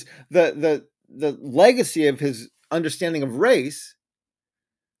 which is the legacy of his understanding of race,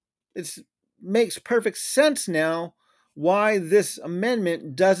 it makes perfect sense now why this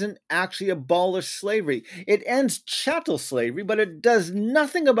amendment doesn't actually abolish slavery. It ends chattel slavery, but it does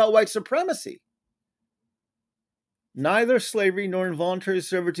nothing about white supremacy. Neither slavery nor involuntary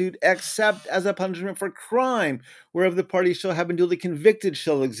servitude, except as a punishment for crime, whereof the party shall have been duly convicted,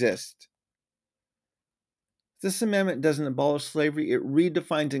 shall exist. This amendment doesn't abolish slavery, it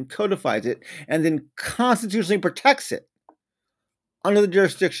redefines and codifies it, and then constitutionally protects it under the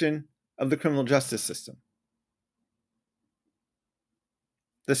jurisdiction of the criminal justice system.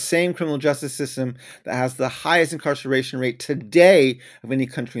 The same criminal justice system that has the highest incarceration rate today of any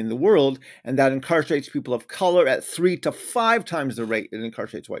country in the world, and that incarcerates people of color at 3 to 5 times the rate it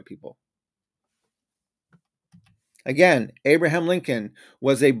incarcerates white people. Again, Abraham Lincoln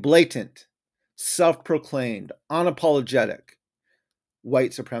was a blatant, self-proclaimed, unapologetic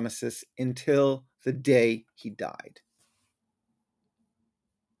white supremacist until the day he died.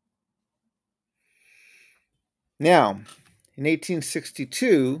 Now, in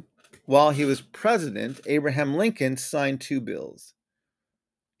 1862, while he was president, Abraham Lincoln signed 2 bills.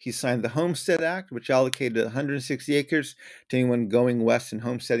 He signed the Homestead Act, which allocated 160 acres to anyone going west and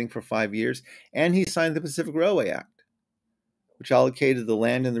homesteading for 5 years, and he signed the Pacific Railway Act, which allocated the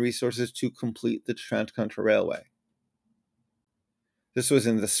land and the resources to complete the Transcontinental Railway. This was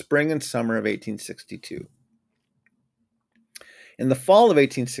in the spring and summer of 1862. In the fall of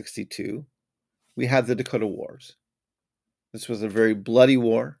 1862, we had the Dakota Wars. This was a very bloody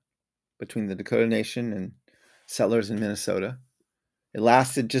war between the Dakota Nation and settlers in Minnesota. It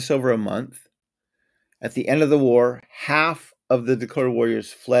lasted just over a month. At the end of the war, half of the Dakota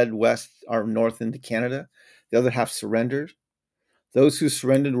warriors fled west or north into Canada. The other half surrendered. Those who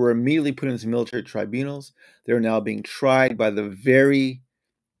surrendered were immediately put into military tribunals. They were now being tried by the very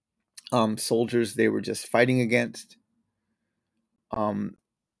soldiers they were just fighting against. In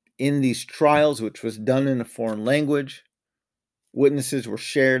these trials, which was done in a foreign language, witnesses were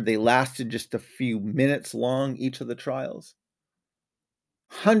shared. They lasted just a few minutes long, each of the trials.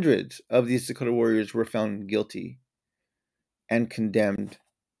 Hundreds of these Dakota warriors were found guilty and condemned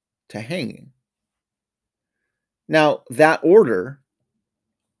to hanging. Now, that order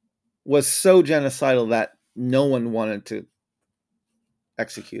was so genocidal that no one wanted to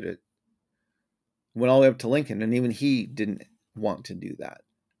execute it. Went all the way up to Lincoln, and even he didn't want to do that.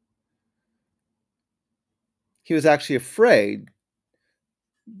 He was actually afraid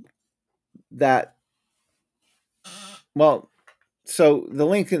that, well, so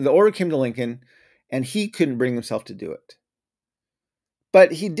the order came to Lincoln, and he couldn't bring himself to do it.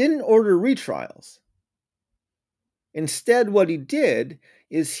 But he didn't order retrials. Instead, what he did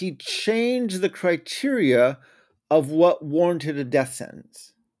is he changed the criteria of what warranted a death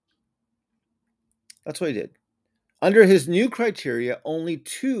sentence. That's what he did. Under his new criteria, only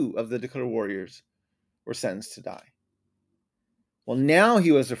 2 of the Dakota warriors were sentenced to die. Well, now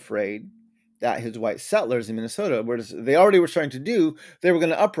he was afraid that his white settlers in Minnesota, whereas they already were starting to do, they were going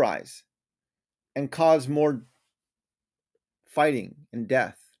to uprise and cause more fighting and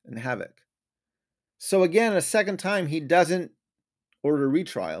death and havoc. So again, a second time, he doesn't order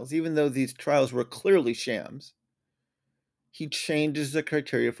retrials, even though these trials were clearly shams. He changes the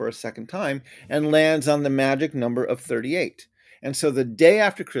criteria for a second time and lands on the magic number of 38. And so the day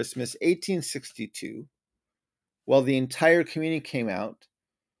after Christmas, 1862, while the entire community came out,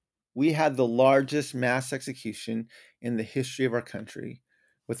 we had the largest mass execution in the history of our country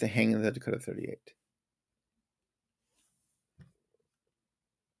with the hanging of the Dakota 38.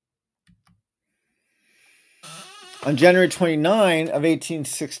 On January 29 of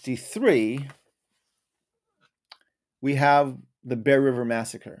 1863, we have the Bear River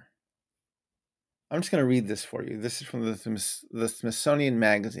Massacre. I'm just going to read this for you. This is from the Smithsonian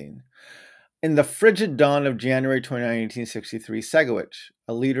Magazine. In the frigid dawn of January 29, 1863, Segowich,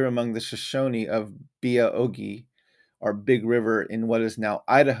 a leader among the Shoshone of Beaogi, or Big River in what is now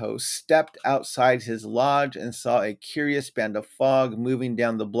Idaho, stepped outside his lodge and saw a curious band of fog moving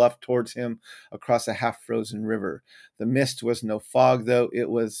down the bluff towards him across a half-frozen river. The mist was no fog, though. It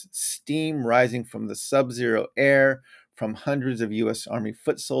was steam rising from the sub-zero air from hundreds of U.S. Army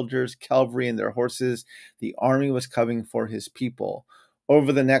foot soldiers, cavalry, and their horses. The army was coming for his people.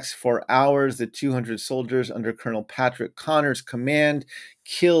 Over the next 4 hours, the 200 soldiers under Colonel Patrick Connor's command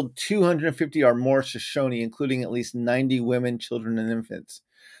killed 250 or more Shoshone, including at least 90 women, children, and infants.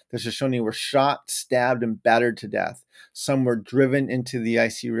 The Shoshone were shot, stabbed, and battered to death. Some were driven into the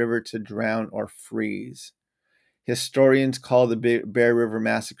icy river to drown or freeze. Historians call the Bear River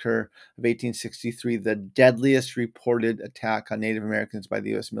Massacre of 1863 the deadliest reported attack on Native Americans by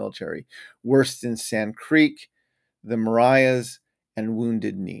the U.S. military, worse than Sand Creek, the Marias, and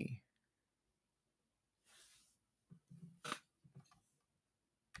Wounded Knee.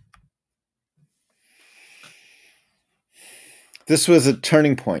 This was a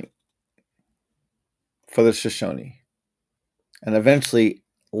turning point for the Shoshone and eventually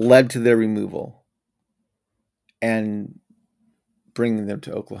led to their removal and bringing them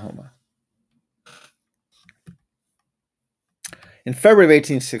to Oklahoma. In February of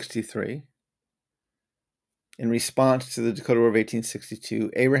 1863, in response to the Dakota War of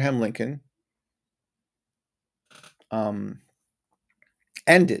 1862, Abraham Lincoln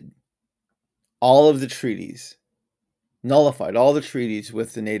ended all of the treaties, nullified all the treaties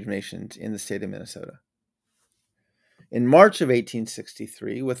with the Native nations in the state of Minnesota. In March of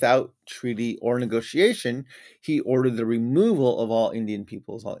 1863, without treaty or negotiation, he ordered the removal of all Indian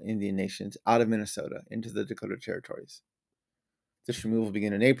peoples, all Indian nations, out of Minnesota into the Dakota territories. This removal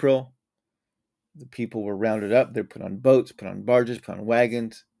began in April. The people were rounded up. They're put on boats, put on barges, put on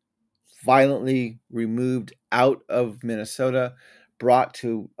wagons, violently removed out of Minnesota, brought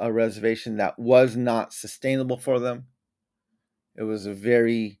to a reservation that was not sustainable for them. It was a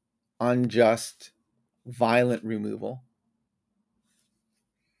very unjust, violent removal.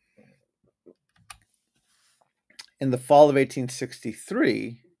 In the fall of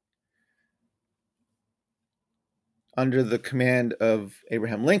 1863, under the command of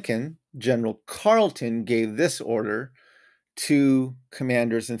Abraham Lincoln, General Carleton gave this order to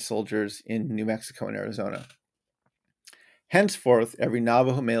commanders and soldiers in New Mexico and Arizona. Henceforth, every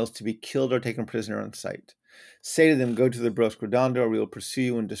Navajo male is to be killed or taken prisoner on sight. Say to them, go to the Bosque Redondo, or we will pursue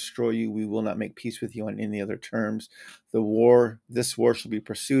you and destroy you. We will not make peace with you on any other terms. This war shall be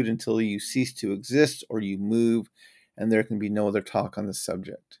pursued until you cease to exist or you move, and there can be no other talk on this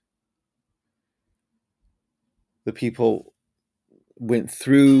subject. The people went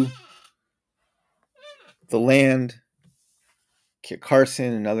through the land. Kit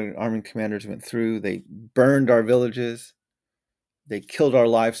Carson and other army commanders went through. They burned our villages. They killed our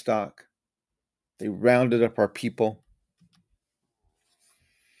livestock. They rounded up our people.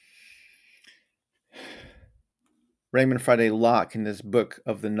 Raymond Friday Locke, in his book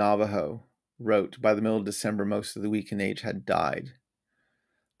of the Navajo, wrote, by the middle of December, most of the weak in age had died.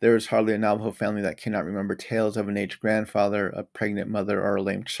 There is hardly a Navajo family that cannot remember tales of an aged grandfather, a pregnant mother, or a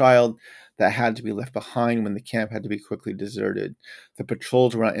lame child that had to be left behind when the camp had to be quickly deserted. The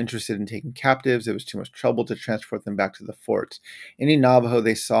patrols were not interested in taking captives. It was too much trouble to transport them back to the forts. Any Navajo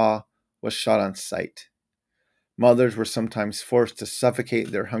they saw was shot on sight. Mothers were sometimes forced to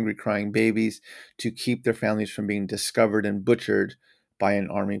suffocate their hungry, crying babies to keep their families from being discovered and butchered by an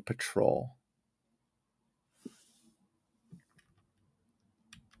army patrol.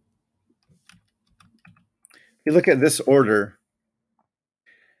 If you look at this order,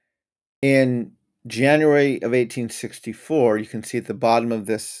 in January of 1864, you can see at the bottom of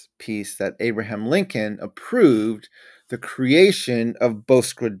this piece that Abraham Lincoln approved the creation of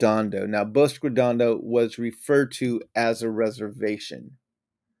Bosque Redondo. Now, Bosque Redondo was referred to as a reservation.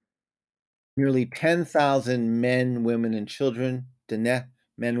 Nearly 10,000 men, women, and children, Diné,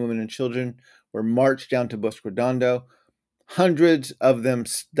 men, women, and children, were marched down to Bosque Redondo. Hundreds of them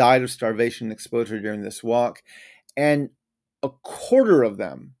died of starvation and exposure during this walk, and a quarter of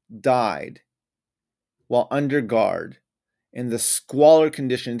them died while under guard in the squalor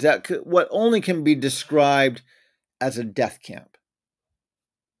conditions that what only can be described as a death camp.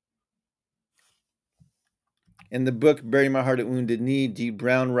 In the book, Bury My Heart at Wounded Knee, D.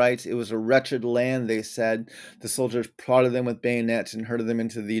 Brown writes, it was a wretched land, they said. The soldiers prodded them with bayonets and herded them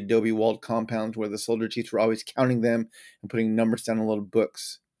into the adobe-walled compounds where the soldier chiefs were always counting them and putting numbers down in little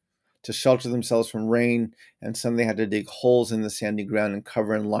books. To shelter themselves from rain, and some they had to dig holes in the sandy ground and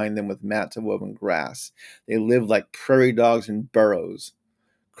cover and line them with mats of woven grass. They lived like prairie dogs in burrows.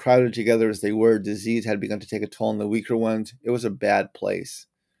 Crowded together as they were, disease had begun to take a toll on the weaker ones. It was a bad place.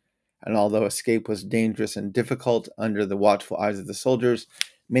 And although escape was dangerous and difficult under the watchful eyes of the soldiers,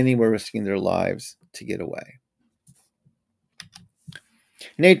 many were risking their lives to get away.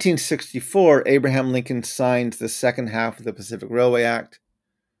 In 1864, Abraham Lincoln signed the second half of the Pacific Railway Act,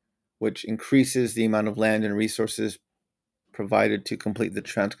 which increases the amount of land and resources provided to complete the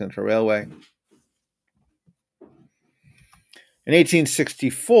Transcontinental Railway. In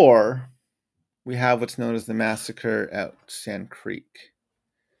 1864, we have what's known as the massacre at Sand Creek.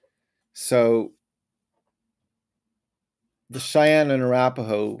 So The Cheyenne and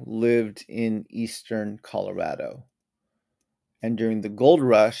Arapaho lived in eastern Colorado. And during the gold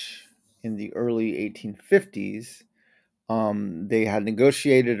rush in the early 1850s, they had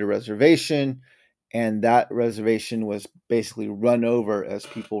negotiated a reservation, and that reservation was basically run over as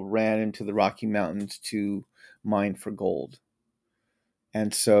people ran into the Rocky Mountains to mine for gold.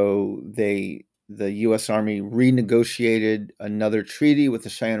 And so the U.S. Army renegotiated another treaty with the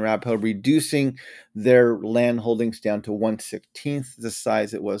Cheyenne Arapaho, reducing their land holdings down to 1/16 the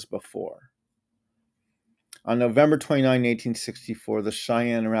size it was before. On November 29, 1864, the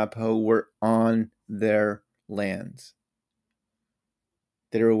Cheyenne Arapaho were on their lands.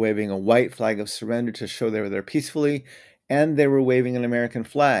 They were waving a white flag of surrender to show they were there peacefully, and they were waving an American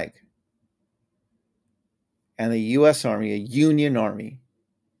flag. And the U.S. Army, a Union Army,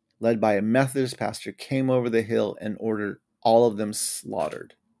 led by a Methodist pastor, came over the hill and ordered all of them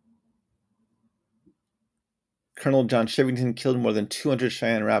slaughtered. Colonel John Chivington killed more than 200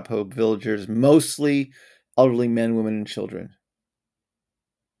 Cheyenne Arapaho villagers, mostly elderly men, women, and children.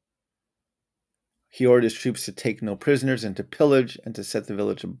 He ordered his troops to take no prisoners and to pillage and to set the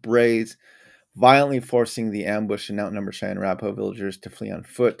village ablaze, violently forcing the ambushed and outnumbered Cheyenne Arapaho villagers to flee on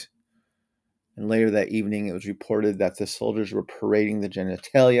foot. And later that evening, it was reported that the soldiers were parading the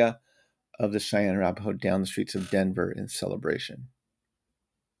genitalia of the Cheyenne Arapaho down the streets of Denver in celebration.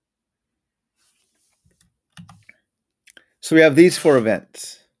 So we have these four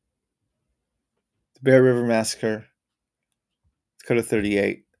events: the Bear River Massacre, Dakota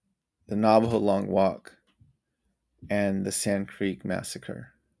 38, the Navajo Long Walk, and the Sand Creek Massacre.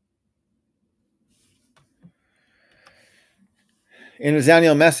 In his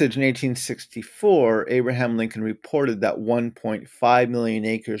annual message in 1864, Abraham Lincoln reported that 1.5 million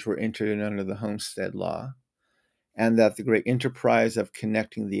acres were entered under the Homestead Law, and that the great enterprise of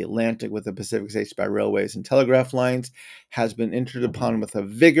connecting the Atlantic with the Pacific states by railways and telegraph lines has been entered upon with a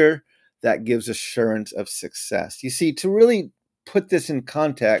vigor that gives assurance of success. You see, to really put this in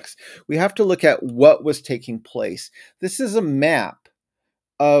context, we have to look at what was taking place. This is a map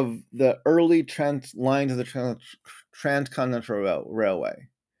of the early lines of the Transcontinental Railway.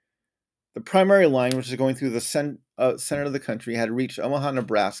 The primary line, which is going through the center of the country, had reached Omaha,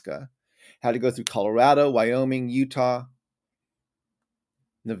 Nebraska, had to go through Colorado, Wyoming, Utah,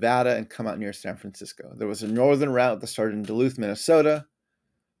 Nevada, and come out near San Francisco. There was a northern route that started in Duluth, Minnesota,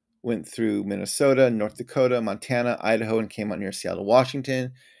 went through Minnesota, North Dakota, Montana, Idaho, and came out near Seattle,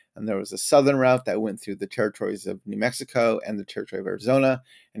 Washington. And there was a southern route that went through the territories of New Mexico and the territory of Arizona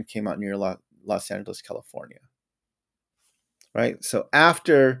and came out near Los Angeles, California. Right? So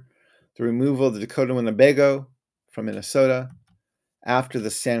after the removal of the Dakota Winnebago from Minnesota, after the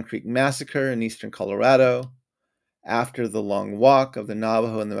Sand Creek Massacre in eastern Colorado, after the Long Walk of the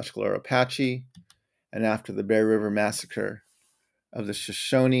Navajo and the Mescalero Apache, and after the Bear River Massacre of the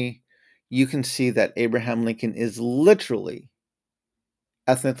Shoshone, you can see that Abraham Lincoln is literally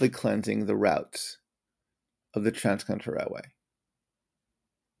ethnically cleansing the routes of the Transcontinental Railway,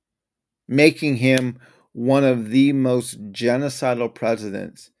 making him one of the most genocidal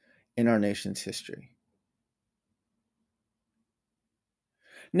presidents in our nation's history.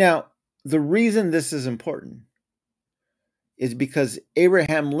 Now, the reason this is important is because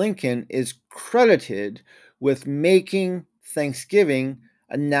Abraham Lincoln is credited with making Thanksgiving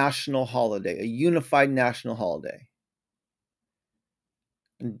a national holiday, a unified national holiday.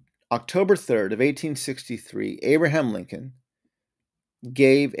 On October 3rd of 1863, Abraham Lincoln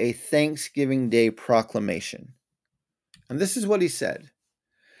gave a Thanksgiving Day proclamation. And this is what he said: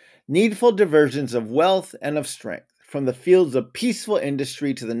 "Needful diversions of wealth and of strength from the fields of peaceful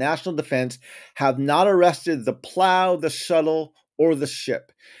industry to the national defense have not arrested the plow, the shuttle, or the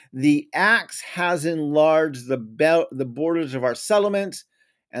ship. The axe has enlarged the borders of our settlements,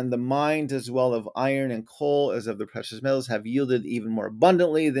 and the mines as well of iron and coal as of the precious metals have yielded even more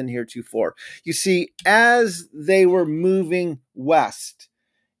abundantly than heretofore." You see, as they were moving west,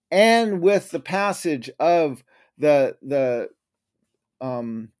 and with the passage of the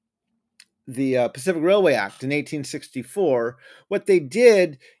Pacific Railway Act in 1864, what they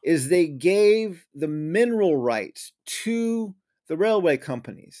did is they gave the mineral rights to the railway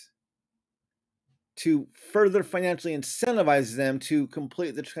companies to further financially incentivize them to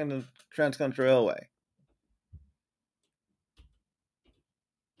complete the Transcontinental Railway.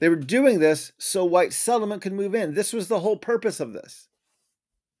 They were doing this so white settlement could move in. This was the whole purpose of this.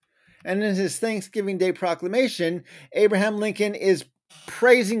 And in his Thanksgiving Day proclamation, Abraham Lincoln is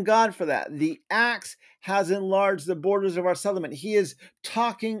praising God for that. The axe has enlarged the borders of our settlement. He is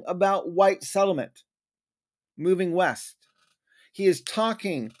talking about white settlement moving west. He is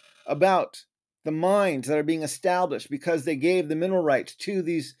talking about the mines that are being established because they gave the mineral rights to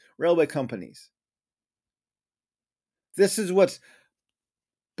these railway companies. This is what's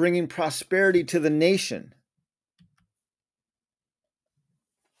bringing prosperity to the nation.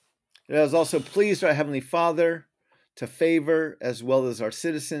 It has also pleased our Heavenly Father to favor, as well as our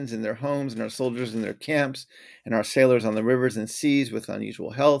citizens in their homes and our soldiers in their camps and our sailors on the rivers and seas with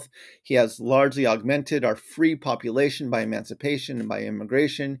unusual health. He has largely augmented our free population by emancipation and by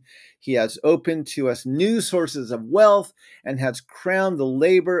immigration. He has opened to us new sources of wealth and has crowned the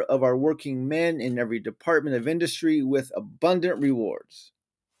labor of our working men in every department of industry with abundant rewards.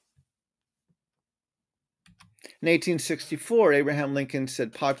 In 1864, Abraham Lincoln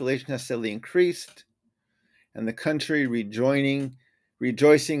said population has steadily increased, and the country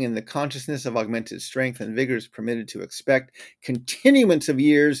rejoicing in the consciousness of augmented strength and vigor is permitted to expect continuance of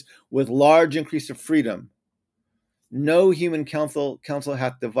years with large increase of freedom. No human counsel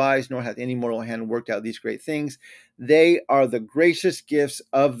hath devised, nor hath any mortal hand worked out these great things. They are the gracious gifts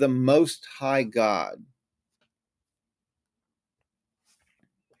of the Most High God.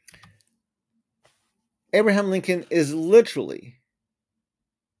 Abraham Lincoln is literally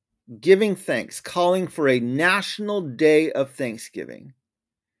giving thanks, calling for a national day of thanksgiving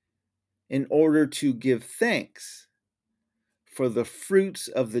in order to give thanks for the fruits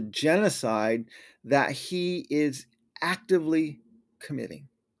of the genocide that he is actively committing.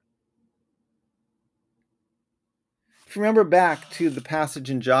 If you remember back to the passage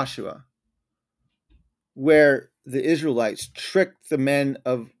in Joshua, where the Israelites tricked the men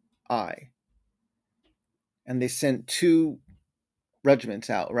of Ai, and they sent two regiments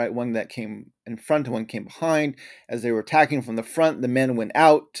out, right? One that came in front and one came behind. As they were attacking from the front, the men went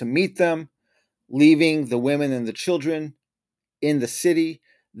out to meet them, leaving the women and the children in the city.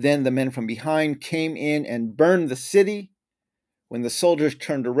 Then the men from behind came in and burned the city. When the soldiers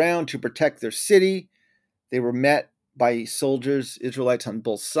turned around to protect their city, they were met by soldiers, Israelites on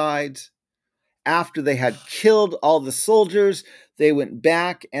both sides. After they had killed all the soldiers, they went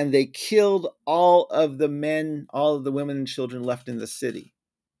back and they killed all of the men, all of the women and children left in the city.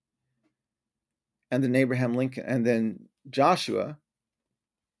 And then Abraham Lincoln, and then Joshua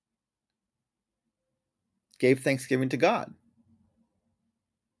gave thanksgiving to God.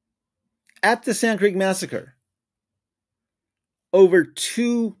 At the Sand Creek Massacre, over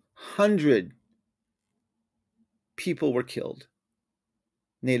 200 people were killed.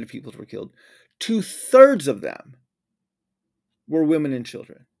 Native peoples were killed. 2/3 of them were women and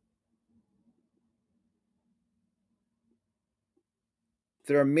children.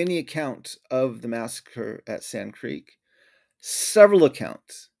 There are many accounts of the massacre at Sand Creek. Several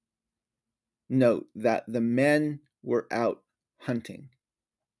accounts note that the men were out hunting,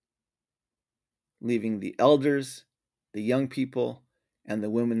 leaving the elders, the young people, and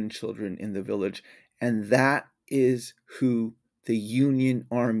the women and children in the village. And that is who the Union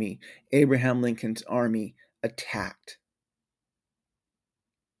Army, Abraham Lincoln's army, attacked.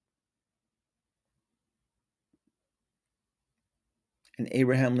 And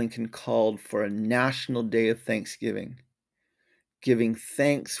Abraham Lincoln called for a national day of thanksgiving, giving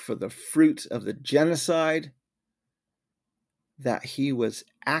thanks for the fruits of the genocide that he was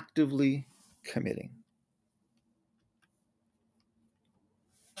actively committing.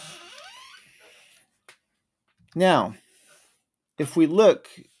 Now, if we look,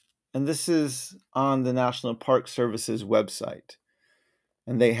 and this is on the National Park Service's website,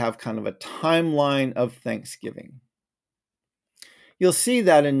 and they have kind of a timeline of Thanksgiving. You'll see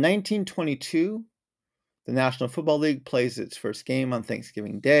that in 1922, the National Football League plays its first game on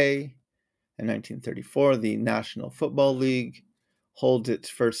Thanksgiving Day. In 1934, the National Football League holds its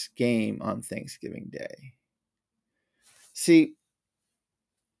first game on Thanksgiving Day. See,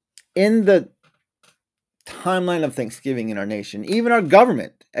 in the timeline of Thanksgiving in our nation, even our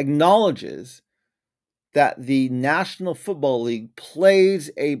government acknowledges that the National Football League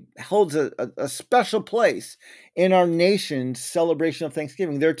holds a special place in our nation's celebration of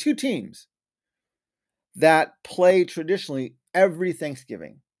Thanksgiving. There are two teams that play traditionally every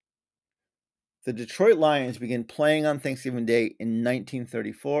Thanksgiving. The Detroit Lions began playing on Thanksgiving Day in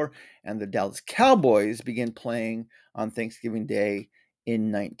 1934, and the Dallas Cowboys began playing on Thanksgiving Day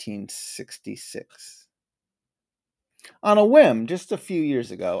in 1966. On a whim, just a few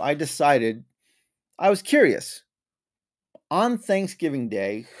years ago, I was curious. On Thanksgiving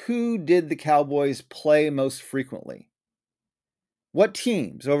Day, who did the Cowboys play most frequently? What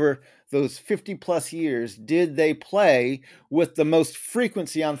teams over those 50 plus years did they play with the most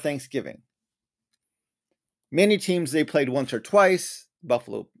frequency on Thanksgiving? Many teams they played once or twice.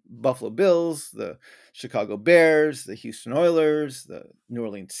 Buffalo Buffalo Bills, the Chicago Bears, the Houston Oilers, the New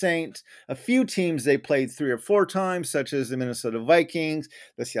Orleans Saints. A few teams they played 3 or 4 times, such as the Minnesota Vikings,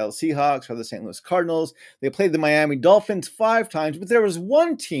 the Seattle Seahawks, or the St. Louis Cardinals. They played the Miami Dolphins 5 times, but there was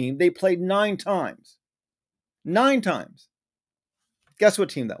one team they played 9 times. 9 times. Guess what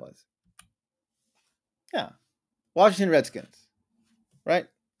team that was? Yeah, Washington Redskins, right?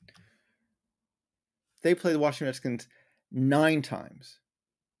 They played the Washington Redskins 9 times.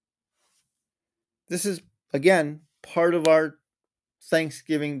 This is, again, part of our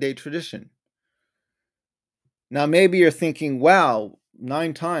Thanksgiving Day tradition. Now, maybe you're thinking, wow,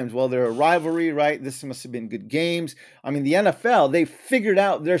 9 times. Well, they're a rivalry, right? This must have been good games. I mean, the NFL, they figured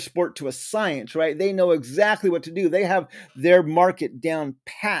out their sport to a science, right? They know exactly what to do. They have their market down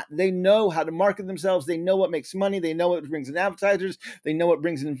pat. They know how to market themselves. They know what makes money. They know what brings in advertisers. They know what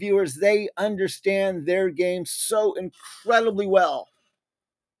brings in viewers. They understand their game so incredibly well.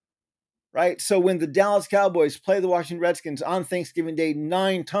 Right? So when the Dallas Cowboys play the Washington Redskins on Thanksgiving Day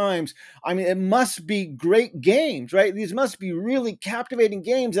 9 times, I mean, it must be great games, right? These must be really captivating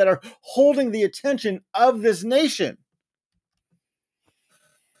games that are holding the attention of this nation.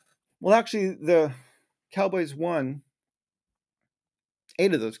 Well, actually, the Cowboys won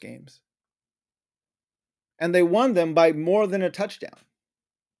 8 of those games. And they won them by more than a touchdown.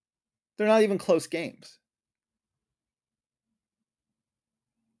 They're not even close games.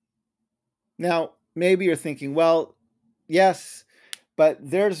 Now, maybe you're thinking, well, yes, but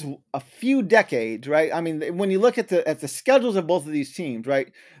there's a few decades, right? I mean, when you look at the schedules of both of these teams,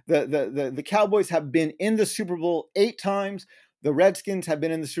 right? The Cowboys have been in the Super Bowl 8 times. The Redskins have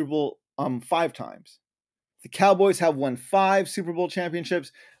been in the Super Bowl 5 times. The Cowboys have won 5 Super Bowl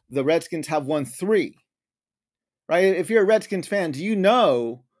championships. The Redskins have won 3. Right? If you're a Redskins fan, do you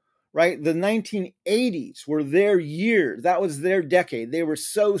know, right? The 1980s were their year. That was their decade. They were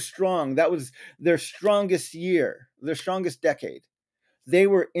so strong. That was their strongest year, their strongest decade. They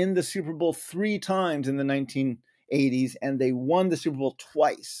were in the Super Bowl 3 times in the 1980s, and they won the Super Bowl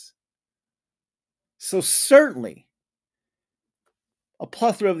twice. So certainly, a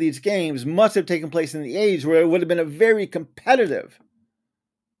plethora of these games must have taken place in the age where it would have been a very competitive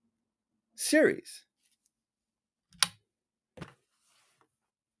series.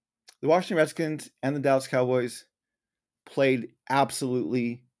 The Washington Redskins and the Dallas Cowboys played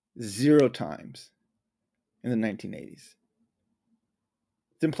absolutely 0 times in the 1980s.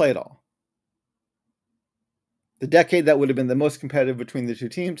 Didn't play at all. The decade that would have been the most competitive between the two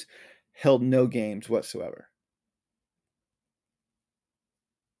teams held no games whatsoever.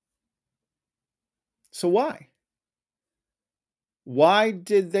 So why? Why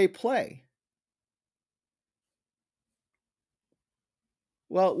did they play?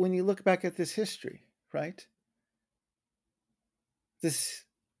 Well, when you look back at this history, right? This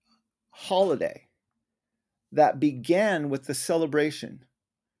holiday that began with the celebration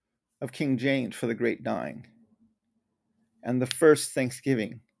of King James for the Great Dying and the first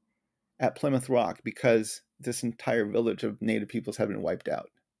Thanksgiving at Plymouth Rock because this entire village of Native peoples had been wiped out.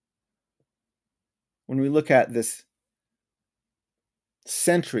 When we look at this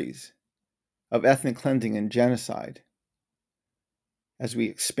centuries of ethnic cleansing and genocide as we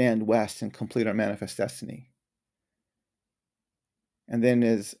expand west and complete our manifest destiny, and then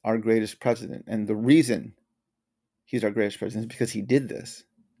is our greatest president, and the reason he's our greatest president is because he did this,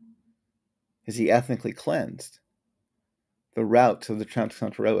 is he ethnically cleansed the routes of the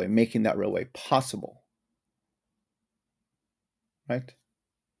Transcontinental Railway, making that railway possible. Right?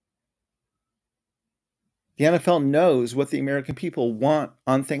 The NFL knows what the American people want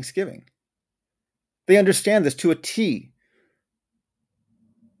on Thanksgiving. They understand this to a T.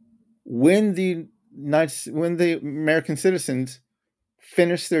 When the American citizens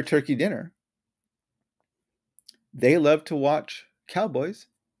finish their turkey dinner, they love to watch Cowboys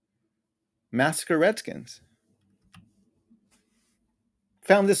massacre Redskins.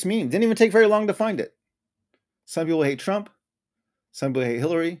 Found this meme. Didn't even take very long to find it. Some people hate Trump. Some people hate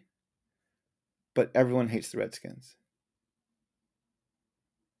Hillary. But everyone hates the Redskins.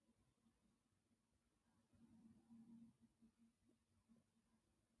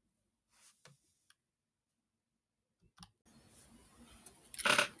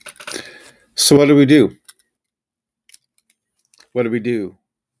 So what do we do? What do we do?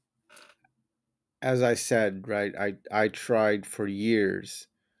 As I said, right, I tried for years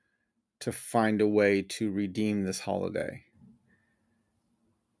to find a way to redeem this holiday.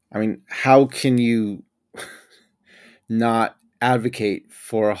 I mean, how can you not advocate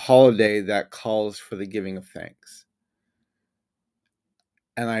for a holiday that calls for the giving of thanks?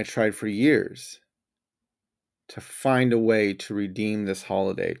 And I tried for years to find a way to redeem this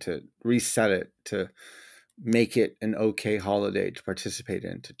holiday, to reset it, to make it an okay holiday to participate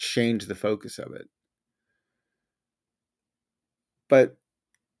in, to change the focus of it. But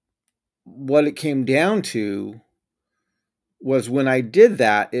what it came down to was when I did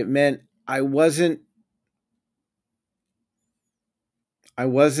that, it meant I wasn't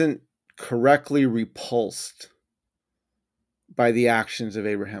correctly repulsed by the actions of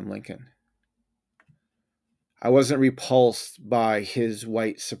Abraham Lincoln. I wasn't repulsed by his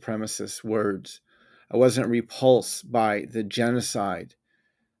white supremacist words. I wasn't repulsed by the genocide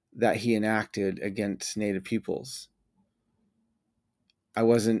that he enacted against Native peoples. I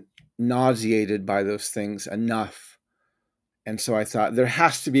wasn't nauseated by those things enough. And so I thought, there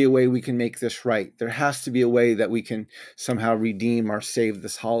has to be a way we can make this right. There has to be a way that we can somehow redeem or save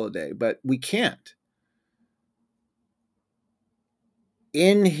this holiday, but we can't.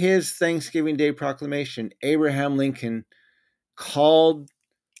 In his Thanksgiving Day proclamation, Abraham Lincoln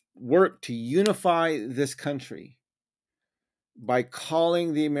worked to unify this country by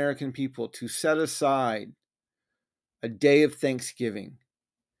calling the American people to set aside a day of Thanksgiving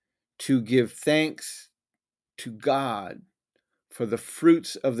to give thanks to God for the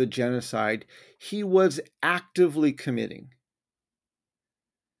fruits of the genocide he was actively committing.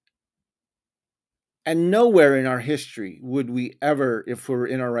 And nowhere in our history would we ever, if we're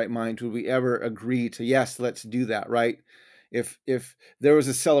in our right minds, would we ever agree to, yes, let's do that, right? If there was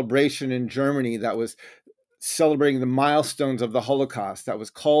a celebration in Germany that was celebrating the milestones of the Holocaust that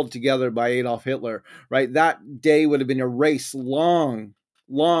was called together by Adolf Hitler, right? That day would have been erased long,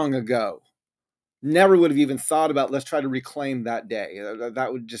 long ago. Never would have even thought about, let's try to reclaim that day.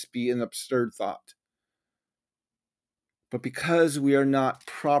 That would just be an absurd thought. But because we are not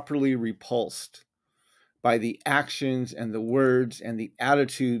properly repulsed by the actions and the words and the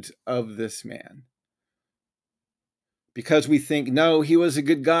attitudes of this man, because we think, no, he was a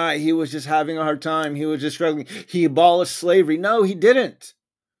good guy, he was just having a hard time, he was just struggling, he abolished slavery. No, he didn't.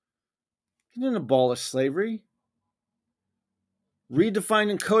 He didn't abolish slavery.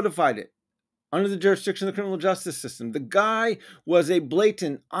 Redefined and codified it under the jurisdiction of the criminal justice system. The guy was a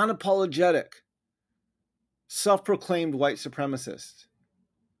blatant, unapologetic, self-proclaimed white supremacist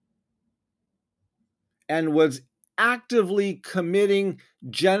and was actively committing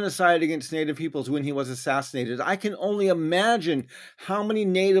genocide against Native peoples when he was assassinated. I can only imagine how many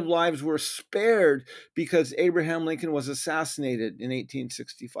Native lives were spared because Abraham Lincoln was assassinated in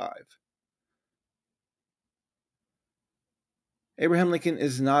 1865. Abraham Lincoln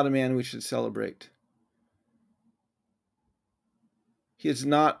is not a man we should celebrate. He is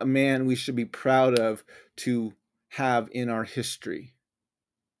not a man we should be proud of to have in our history.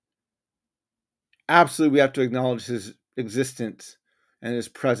 Absolutely, we have to acknowledge his existence and his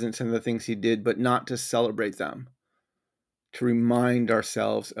presence and the things he did, but not to celebrate them, to remind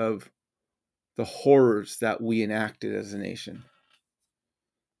ourselves of the horrors that we enacted as a nation,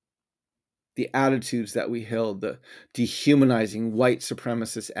 the attitudes that we held, the dehumanizing white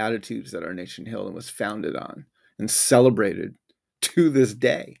supremacist attitudes that our nation held and was founded on and celebrated to this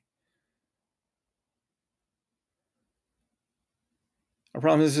day. Our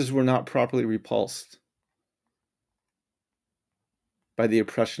problem is we're not properly repulsed by the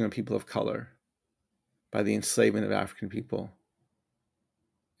oppression of people of color, by the enslavement of African people,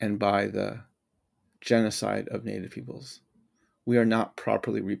 and by the genocide of Native peoples. We are not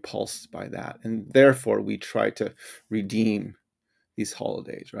properly repulsed by that, and therefore we try to redeem these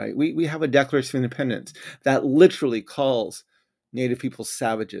holidays, right? We have a Declaration of Independence that literally calls Native people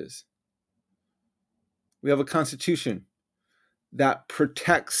savages. We have a Constitution that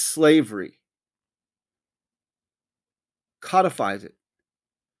protects slavery, codifies it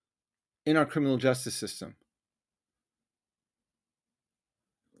in our criminal justice system.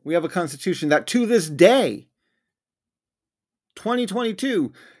 We have a Constitution that to this day,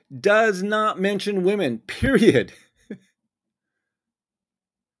 2022, does not mention women, period.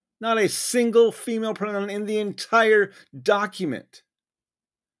 Not a single female pronoun in the entire document.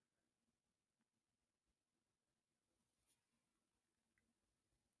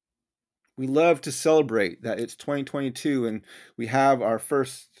 We love to celebrate that it's 2022 and we have our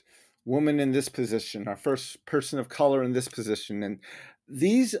first woman in this position, our first person of color in this position. And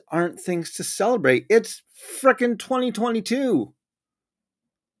these aren't things to celebrate. It's frickin' 2022.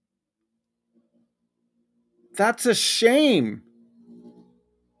 That's a shame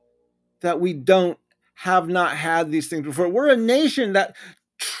that we have not had these things before. We're a nation that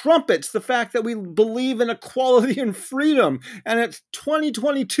trumpets the fact that we believe in equality and freedom, and it's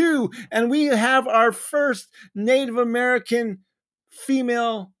 2022 and we have our first Native American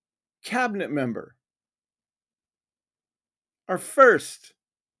female cabinet member. our first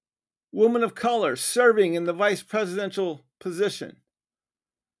woman of color serving in the vice presidential position.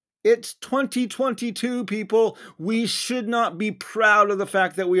 It's 2022, people. We should not be proud of the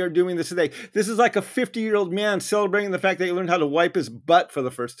fact that we are doing this today. This is like a 50-year-old man celebrating the fact that he learned how to wipe his butt for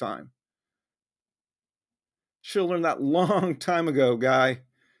the first time. Should have learned that long time ago, guy.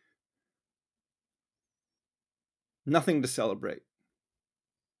 Nothing to celebrate.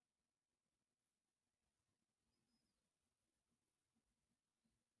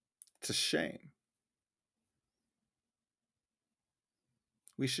 It's a shame.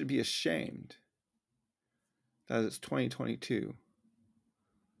 We should be ashamed that it's 2022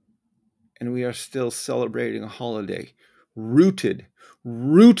 and we are still celebrating a holiday rooted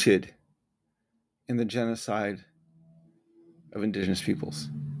in the genocide of indigenous peoples.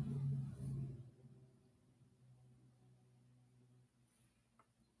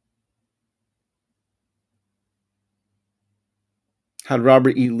 Had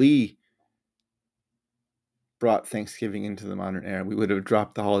Robert E. Lee brought Thanksgiving into the modern era, we would have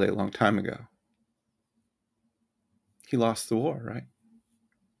dropped the holiday a long time ago. He lost the war, right?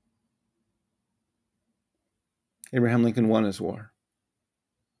 Abraham Lincoln won his war.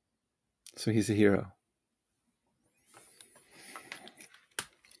 So he's a hero.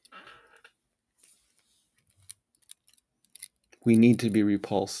 We need to be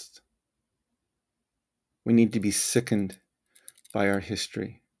repulsed. We need to be sickened by our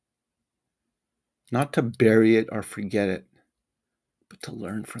history. Not to bury it or forget it, but to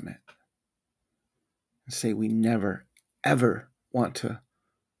learn from it. And say we never, ever want to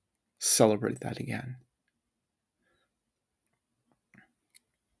celebrate that again.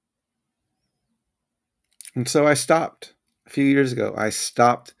 And so I stopped. A few years ago, I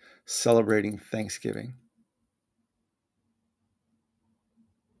stopped celebrating Thanksgiving.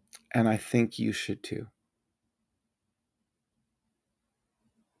 And I think you should too.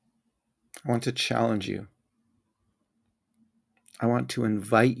 I want to challenge you. I want to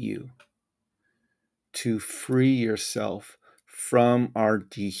invite you to free yourself from our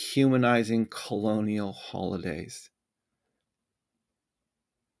dehumanizing colonial holidays.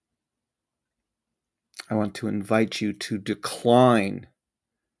 I want to invite you to decline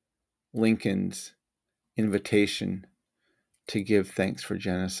Lincoln's invitation to give thanks for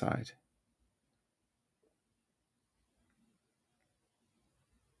genocide.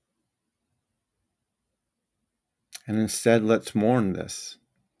 And instead, let's mourn this.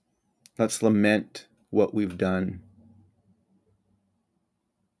 Let's lament what we've done.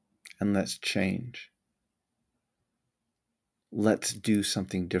 And let's change. Let's do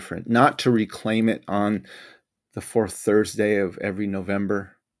something different. Not to reclaim it on the fourth Thursday of every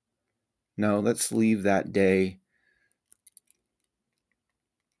November. No, let's leave that day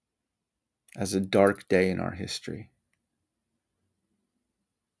as a dark day in our history.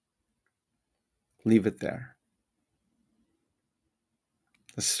 Leave it there.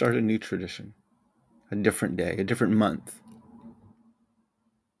 Let's start a new tradition, a different day, a different month.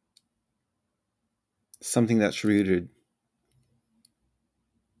 Something that's rooted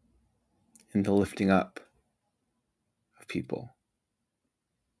in the lifting up of people,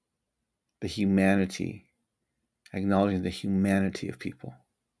 the humanity, acknowledging the humanity of people.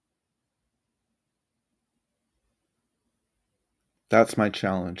 That's my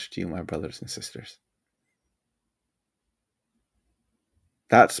challenge to you, my brothers and sisters.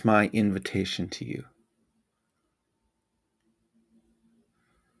 That's my invitation to you.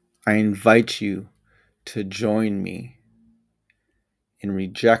 I invite you to join me in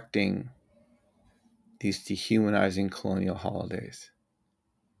rejecting these dehumanizing colonial holidays.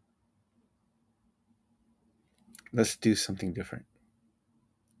 Let's do something different.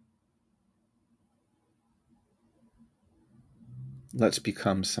 Let's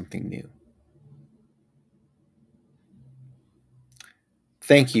become something new.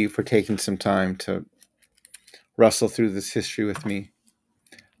 Thank you for taking some time to wrestle through this history with me.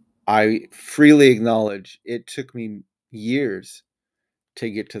 I freely acknowledge it took me years to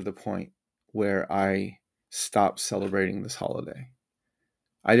get to the point where I stopped celebrating this holiday.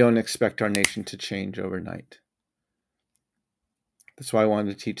 I don't expect our nation to change overnight. That's why I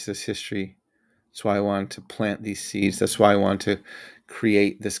wanted to teach this history. That's why I wanted to plant these seeds. That's why I want to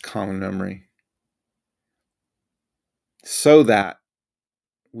create this common memory. So that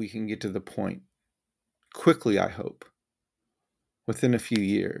we can get to the point, quickly I hope, within a few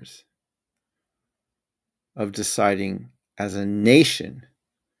years, of deciding as a nation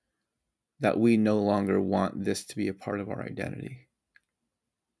that we no longer want this to be a part of our identity.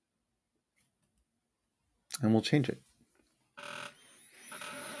 And we'll change it.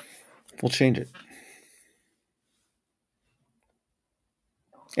 We'll change it.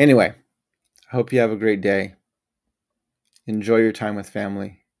 Anyway, I hope you have a great day. Enjoy your time with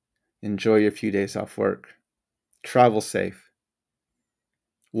family. Enjoy your few days off work. Travel safe.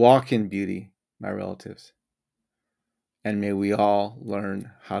 Walk in beauty, my relatives. And may we all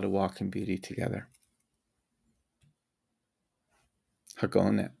learn how to walk in beauty together.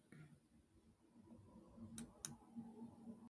 Hakone.